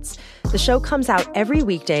Reports. The show comes out every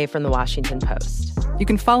weekday from The Washington Post. You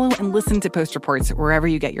can follow and listen to Post Reports wherever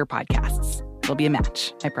you get your podcasts. It'll be a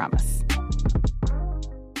match, I promise.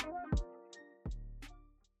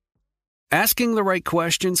 Asking the right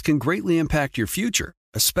questions can greatly impact your future,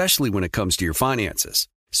 especially when it comes to your finances.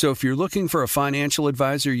 So if you're looking for a financial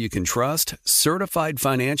advisor you can trust, certified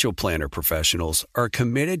financial planner professionals are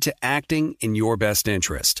committed to acting in your best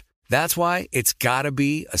interest. That's why it's got to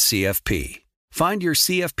be a CFP. Find your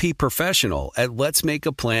CFP professional at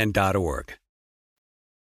letsmakeaplan.org.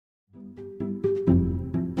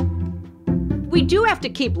 We do have to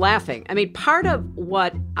keep laughing. I mean, part of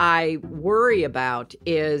what I worry about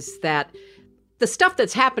is that the stuff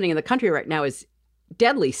that's happening in the country right now is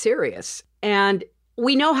deadly serious. And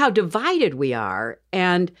we know how divided we are.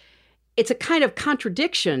 And it's a kind of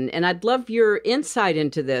contradiction. And I'd love your insight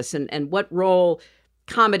into this and what role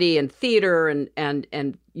comedy and theater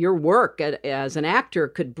and your work as an actor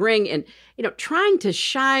could bring in, trying to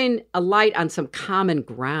shine a light on some common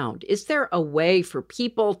ground. Is there a way for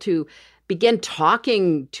people to begin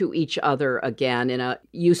talking to each other again in a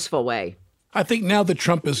useful way? I think now that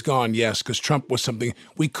Trump is gone, yes, because Trump was something,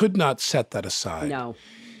 we could not set that aside. No.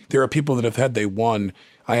 There are people that have had they won.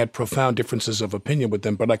 I had profound differences of opinion with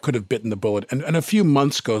them, but I could have bitten the bullet. And a few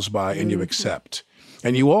months goes by and you accept.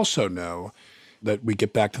 And you also know that we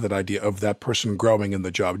get back to that idea of that person growing in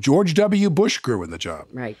the job. George W. Bush grew in the job.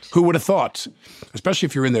 Right. Who would have thought? Especially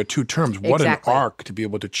if you're in there 2 terms. What Exactly. an arc to be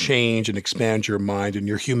able to change and expand your mind and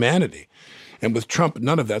your humanity. And with Trump,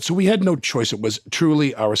 none of that. So we had no choice. It was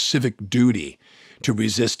truly our civic duty to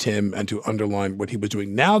resist him and to underline what he was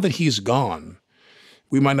doing. Now that he's gone,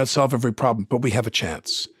 we might not solve every problem, but we have a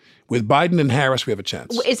chance. With Biden and Harris, we have a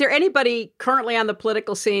chance. Is there anybody currently on the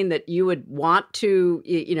political scene that you would want to,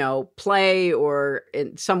 play or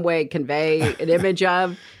in some way convey an image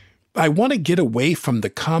of? I want to get away from the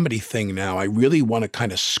comedy thing now. I really want to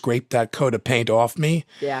kind of scrape that coat of paint off me.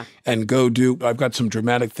 Yeah. And I've got some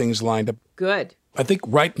dramatic things lined up. Good. I think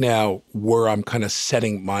right now where I'm kind of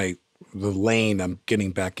setting the lane I'm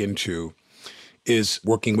getting back into is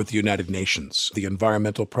working with the United Nations, the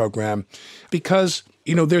environmental program, because,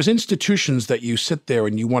 there's institutions that you sit there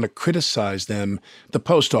and you want to criticize them. The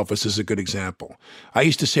post office is a good example. I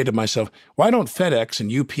used to say to myself, why don't FedEx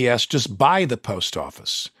and UPS just buy the post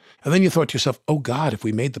office? And then you thought to yourself, oh God, if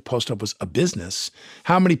we made the post office a business,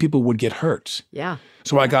 how many people would get hurt? Yeah.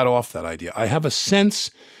 So I got off that idea. I have a sense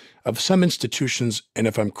of some institutions, and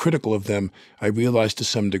if I'm critical of them, I realize to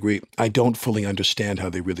some degree I don't fully understand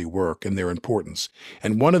how they really work and their importance.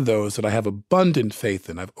 And one of those that I have abundant faith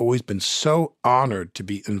in, I've always been so honored to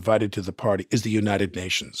be invited to the party, is the United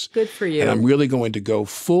Nations. Good for you. And I'm really going to go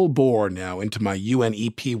full bore now into my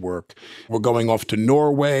UNEP work. We're going off to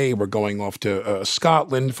Norway. We're going off to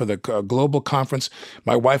Scotland for the global conference.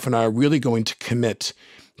 My wife and I are really going to commit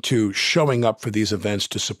to showing up for these events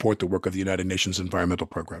to support the work of the United Nations Environmental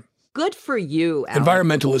Program. Good for you, Alec.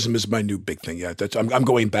 Environmentalism is my new big thing. Yeah, I'm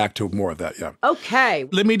going back to more of that. Yeah. Okay.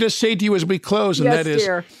 Let me just say to you as we close, and yes, that is,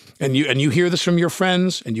 dear. and you hear this from your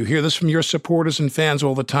friends, and you hear this from your supporters and fans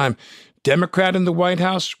all the time. Democrat in the White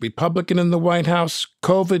House, Republican in the White House,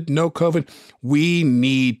 COVID, no COVID. We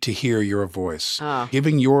need to hear your voice.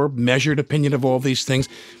 Giving your measured opinion of all these things.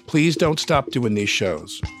 Please don't stop doing these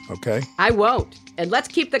shows, okay? I won't. And let's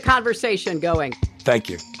keep the conversation going. Thank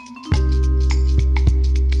you.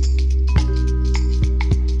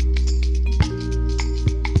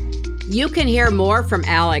 You can hear more from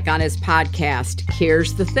Alec on his podcast,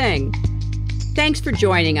 Here's the Thing. Thanks for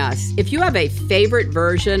joining us. If you have a favorite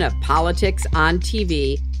version of politics on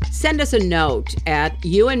TV, send us a note at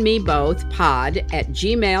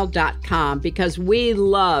youandmebothpod@gmail.com because we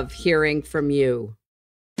love hearing from you.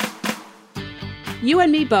 You and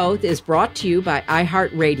Me Both is brought to you by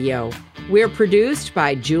iHeartRadio. We're produced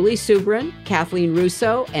by Julie Subrin, Kathleen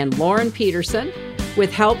Russo, and Lauren Peterson,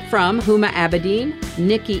 with help from Huma Abedin,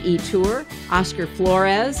 Nikki Etour, Oscar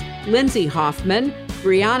Flores, Lindsay Hoffman,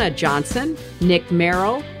 Brianna Johnson, Nick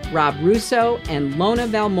Merrill, Rob Russo, and Lona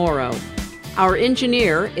Valmoro. Our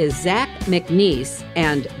engineer is Zach McNeese,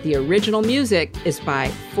 and the original music is by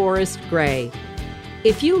Forrest Gray.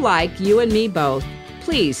 If you like You and Me Both,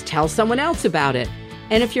 please tell someone else about it.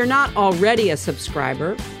 And if you're not already a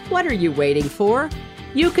subscriber, what are you waiting for?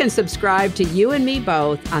 You can subscribe to You and Me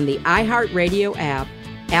Both on the iHeartRadio app,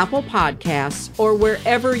 Apple Podcasts, or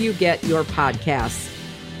wherever you get your podcasts.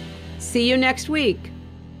 See you next week.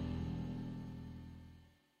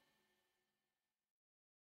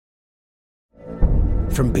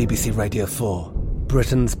 From BBC Radio 4,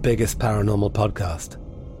 Britain's biggest paranormal podcast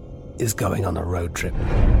is going on a road trip.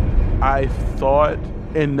 I thought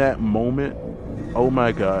in that moment, oh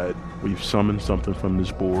my God, we've summoned something from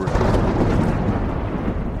this board.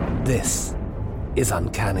 This is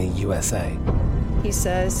Uncanny USA. He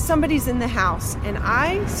says, somebody's in the house, and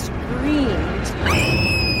I screamed.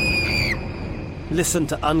 Listen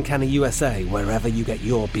to Uncanny USA wherever you get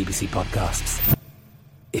your BBC podcasts,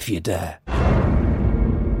 if you dare.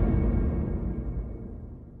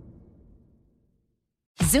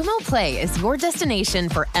 Xumo Play is your destination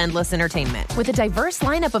for endless entertainment. With a diverse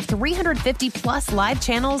lineup of 350 plus live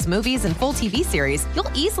channels, movies, and full TV series, you'll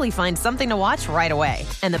easily find something to watch right away.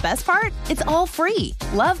 And the best part? It's all free.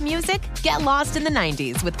 Love music? Get lost in the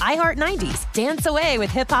 90s with iHeart 90s, dance away with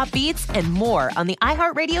hip-hop beats, and more on the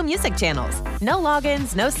iHeartRadio music channels. No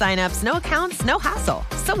logins, no signups, no accounts, no hassle.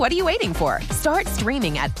 So what are you waiting for? Start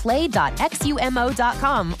streaming at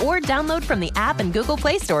play.xumo.com or download from the app and Google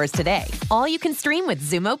Play stores today. All you can stream with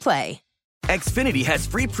Xumo Play. Xfinity has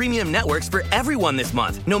free premium networks for everyone this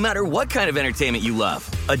month, no matter what kind of entertainment you love.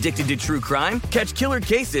 Addicted to true crime? Catch killer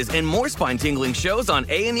cases and more spine-tingling shows on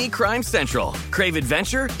A&E Crime Central. Crave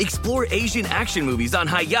adventure? Explore Asian action movies on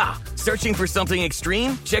Hi-YAH. Searching for something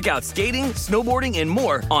extreme? Check out skating, snowboarding, and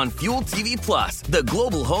more on Fuel TV Plus, the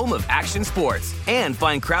global home of action sports. And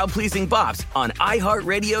find crowd-pleasing bops on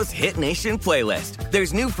iHeartRadio's Hit Nation playlist.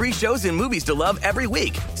 There's new free shows and movies to love every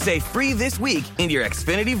week. Say free this week in your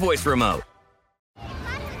Xfinity voice remote.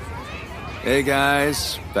 Hey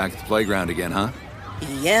guys, back at the playground again, huh?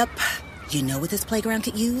 Yep. You know what this playground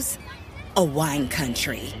could use? A wine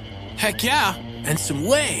country. Heck yeah, and some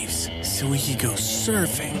waves so we could go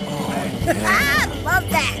surfing. Oh, yeah. Love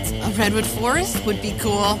that. A redwood forest would be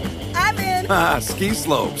cool. I'm in. Ski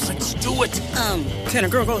slopes. Let's do it. Can a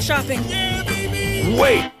girl go shopping? Yeah, baby.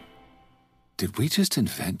 Wait! Did we just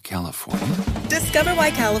invent California? Discover why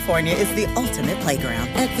California is the ultimate playground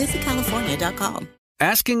at visitcalifornia.com.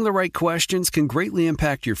 Asking the right questions can greatly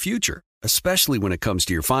impact your future, especially when it comes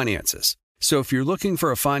to your finances. So if you're looking for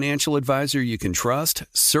a financial advisor you can trust,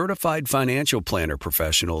 certified financial planner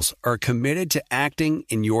professionals are committed to acting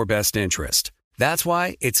in your best interest. That's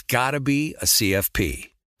why it's got to be a CFP.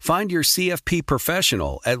 Find your CFP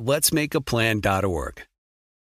professional at letsmakeaplan.org.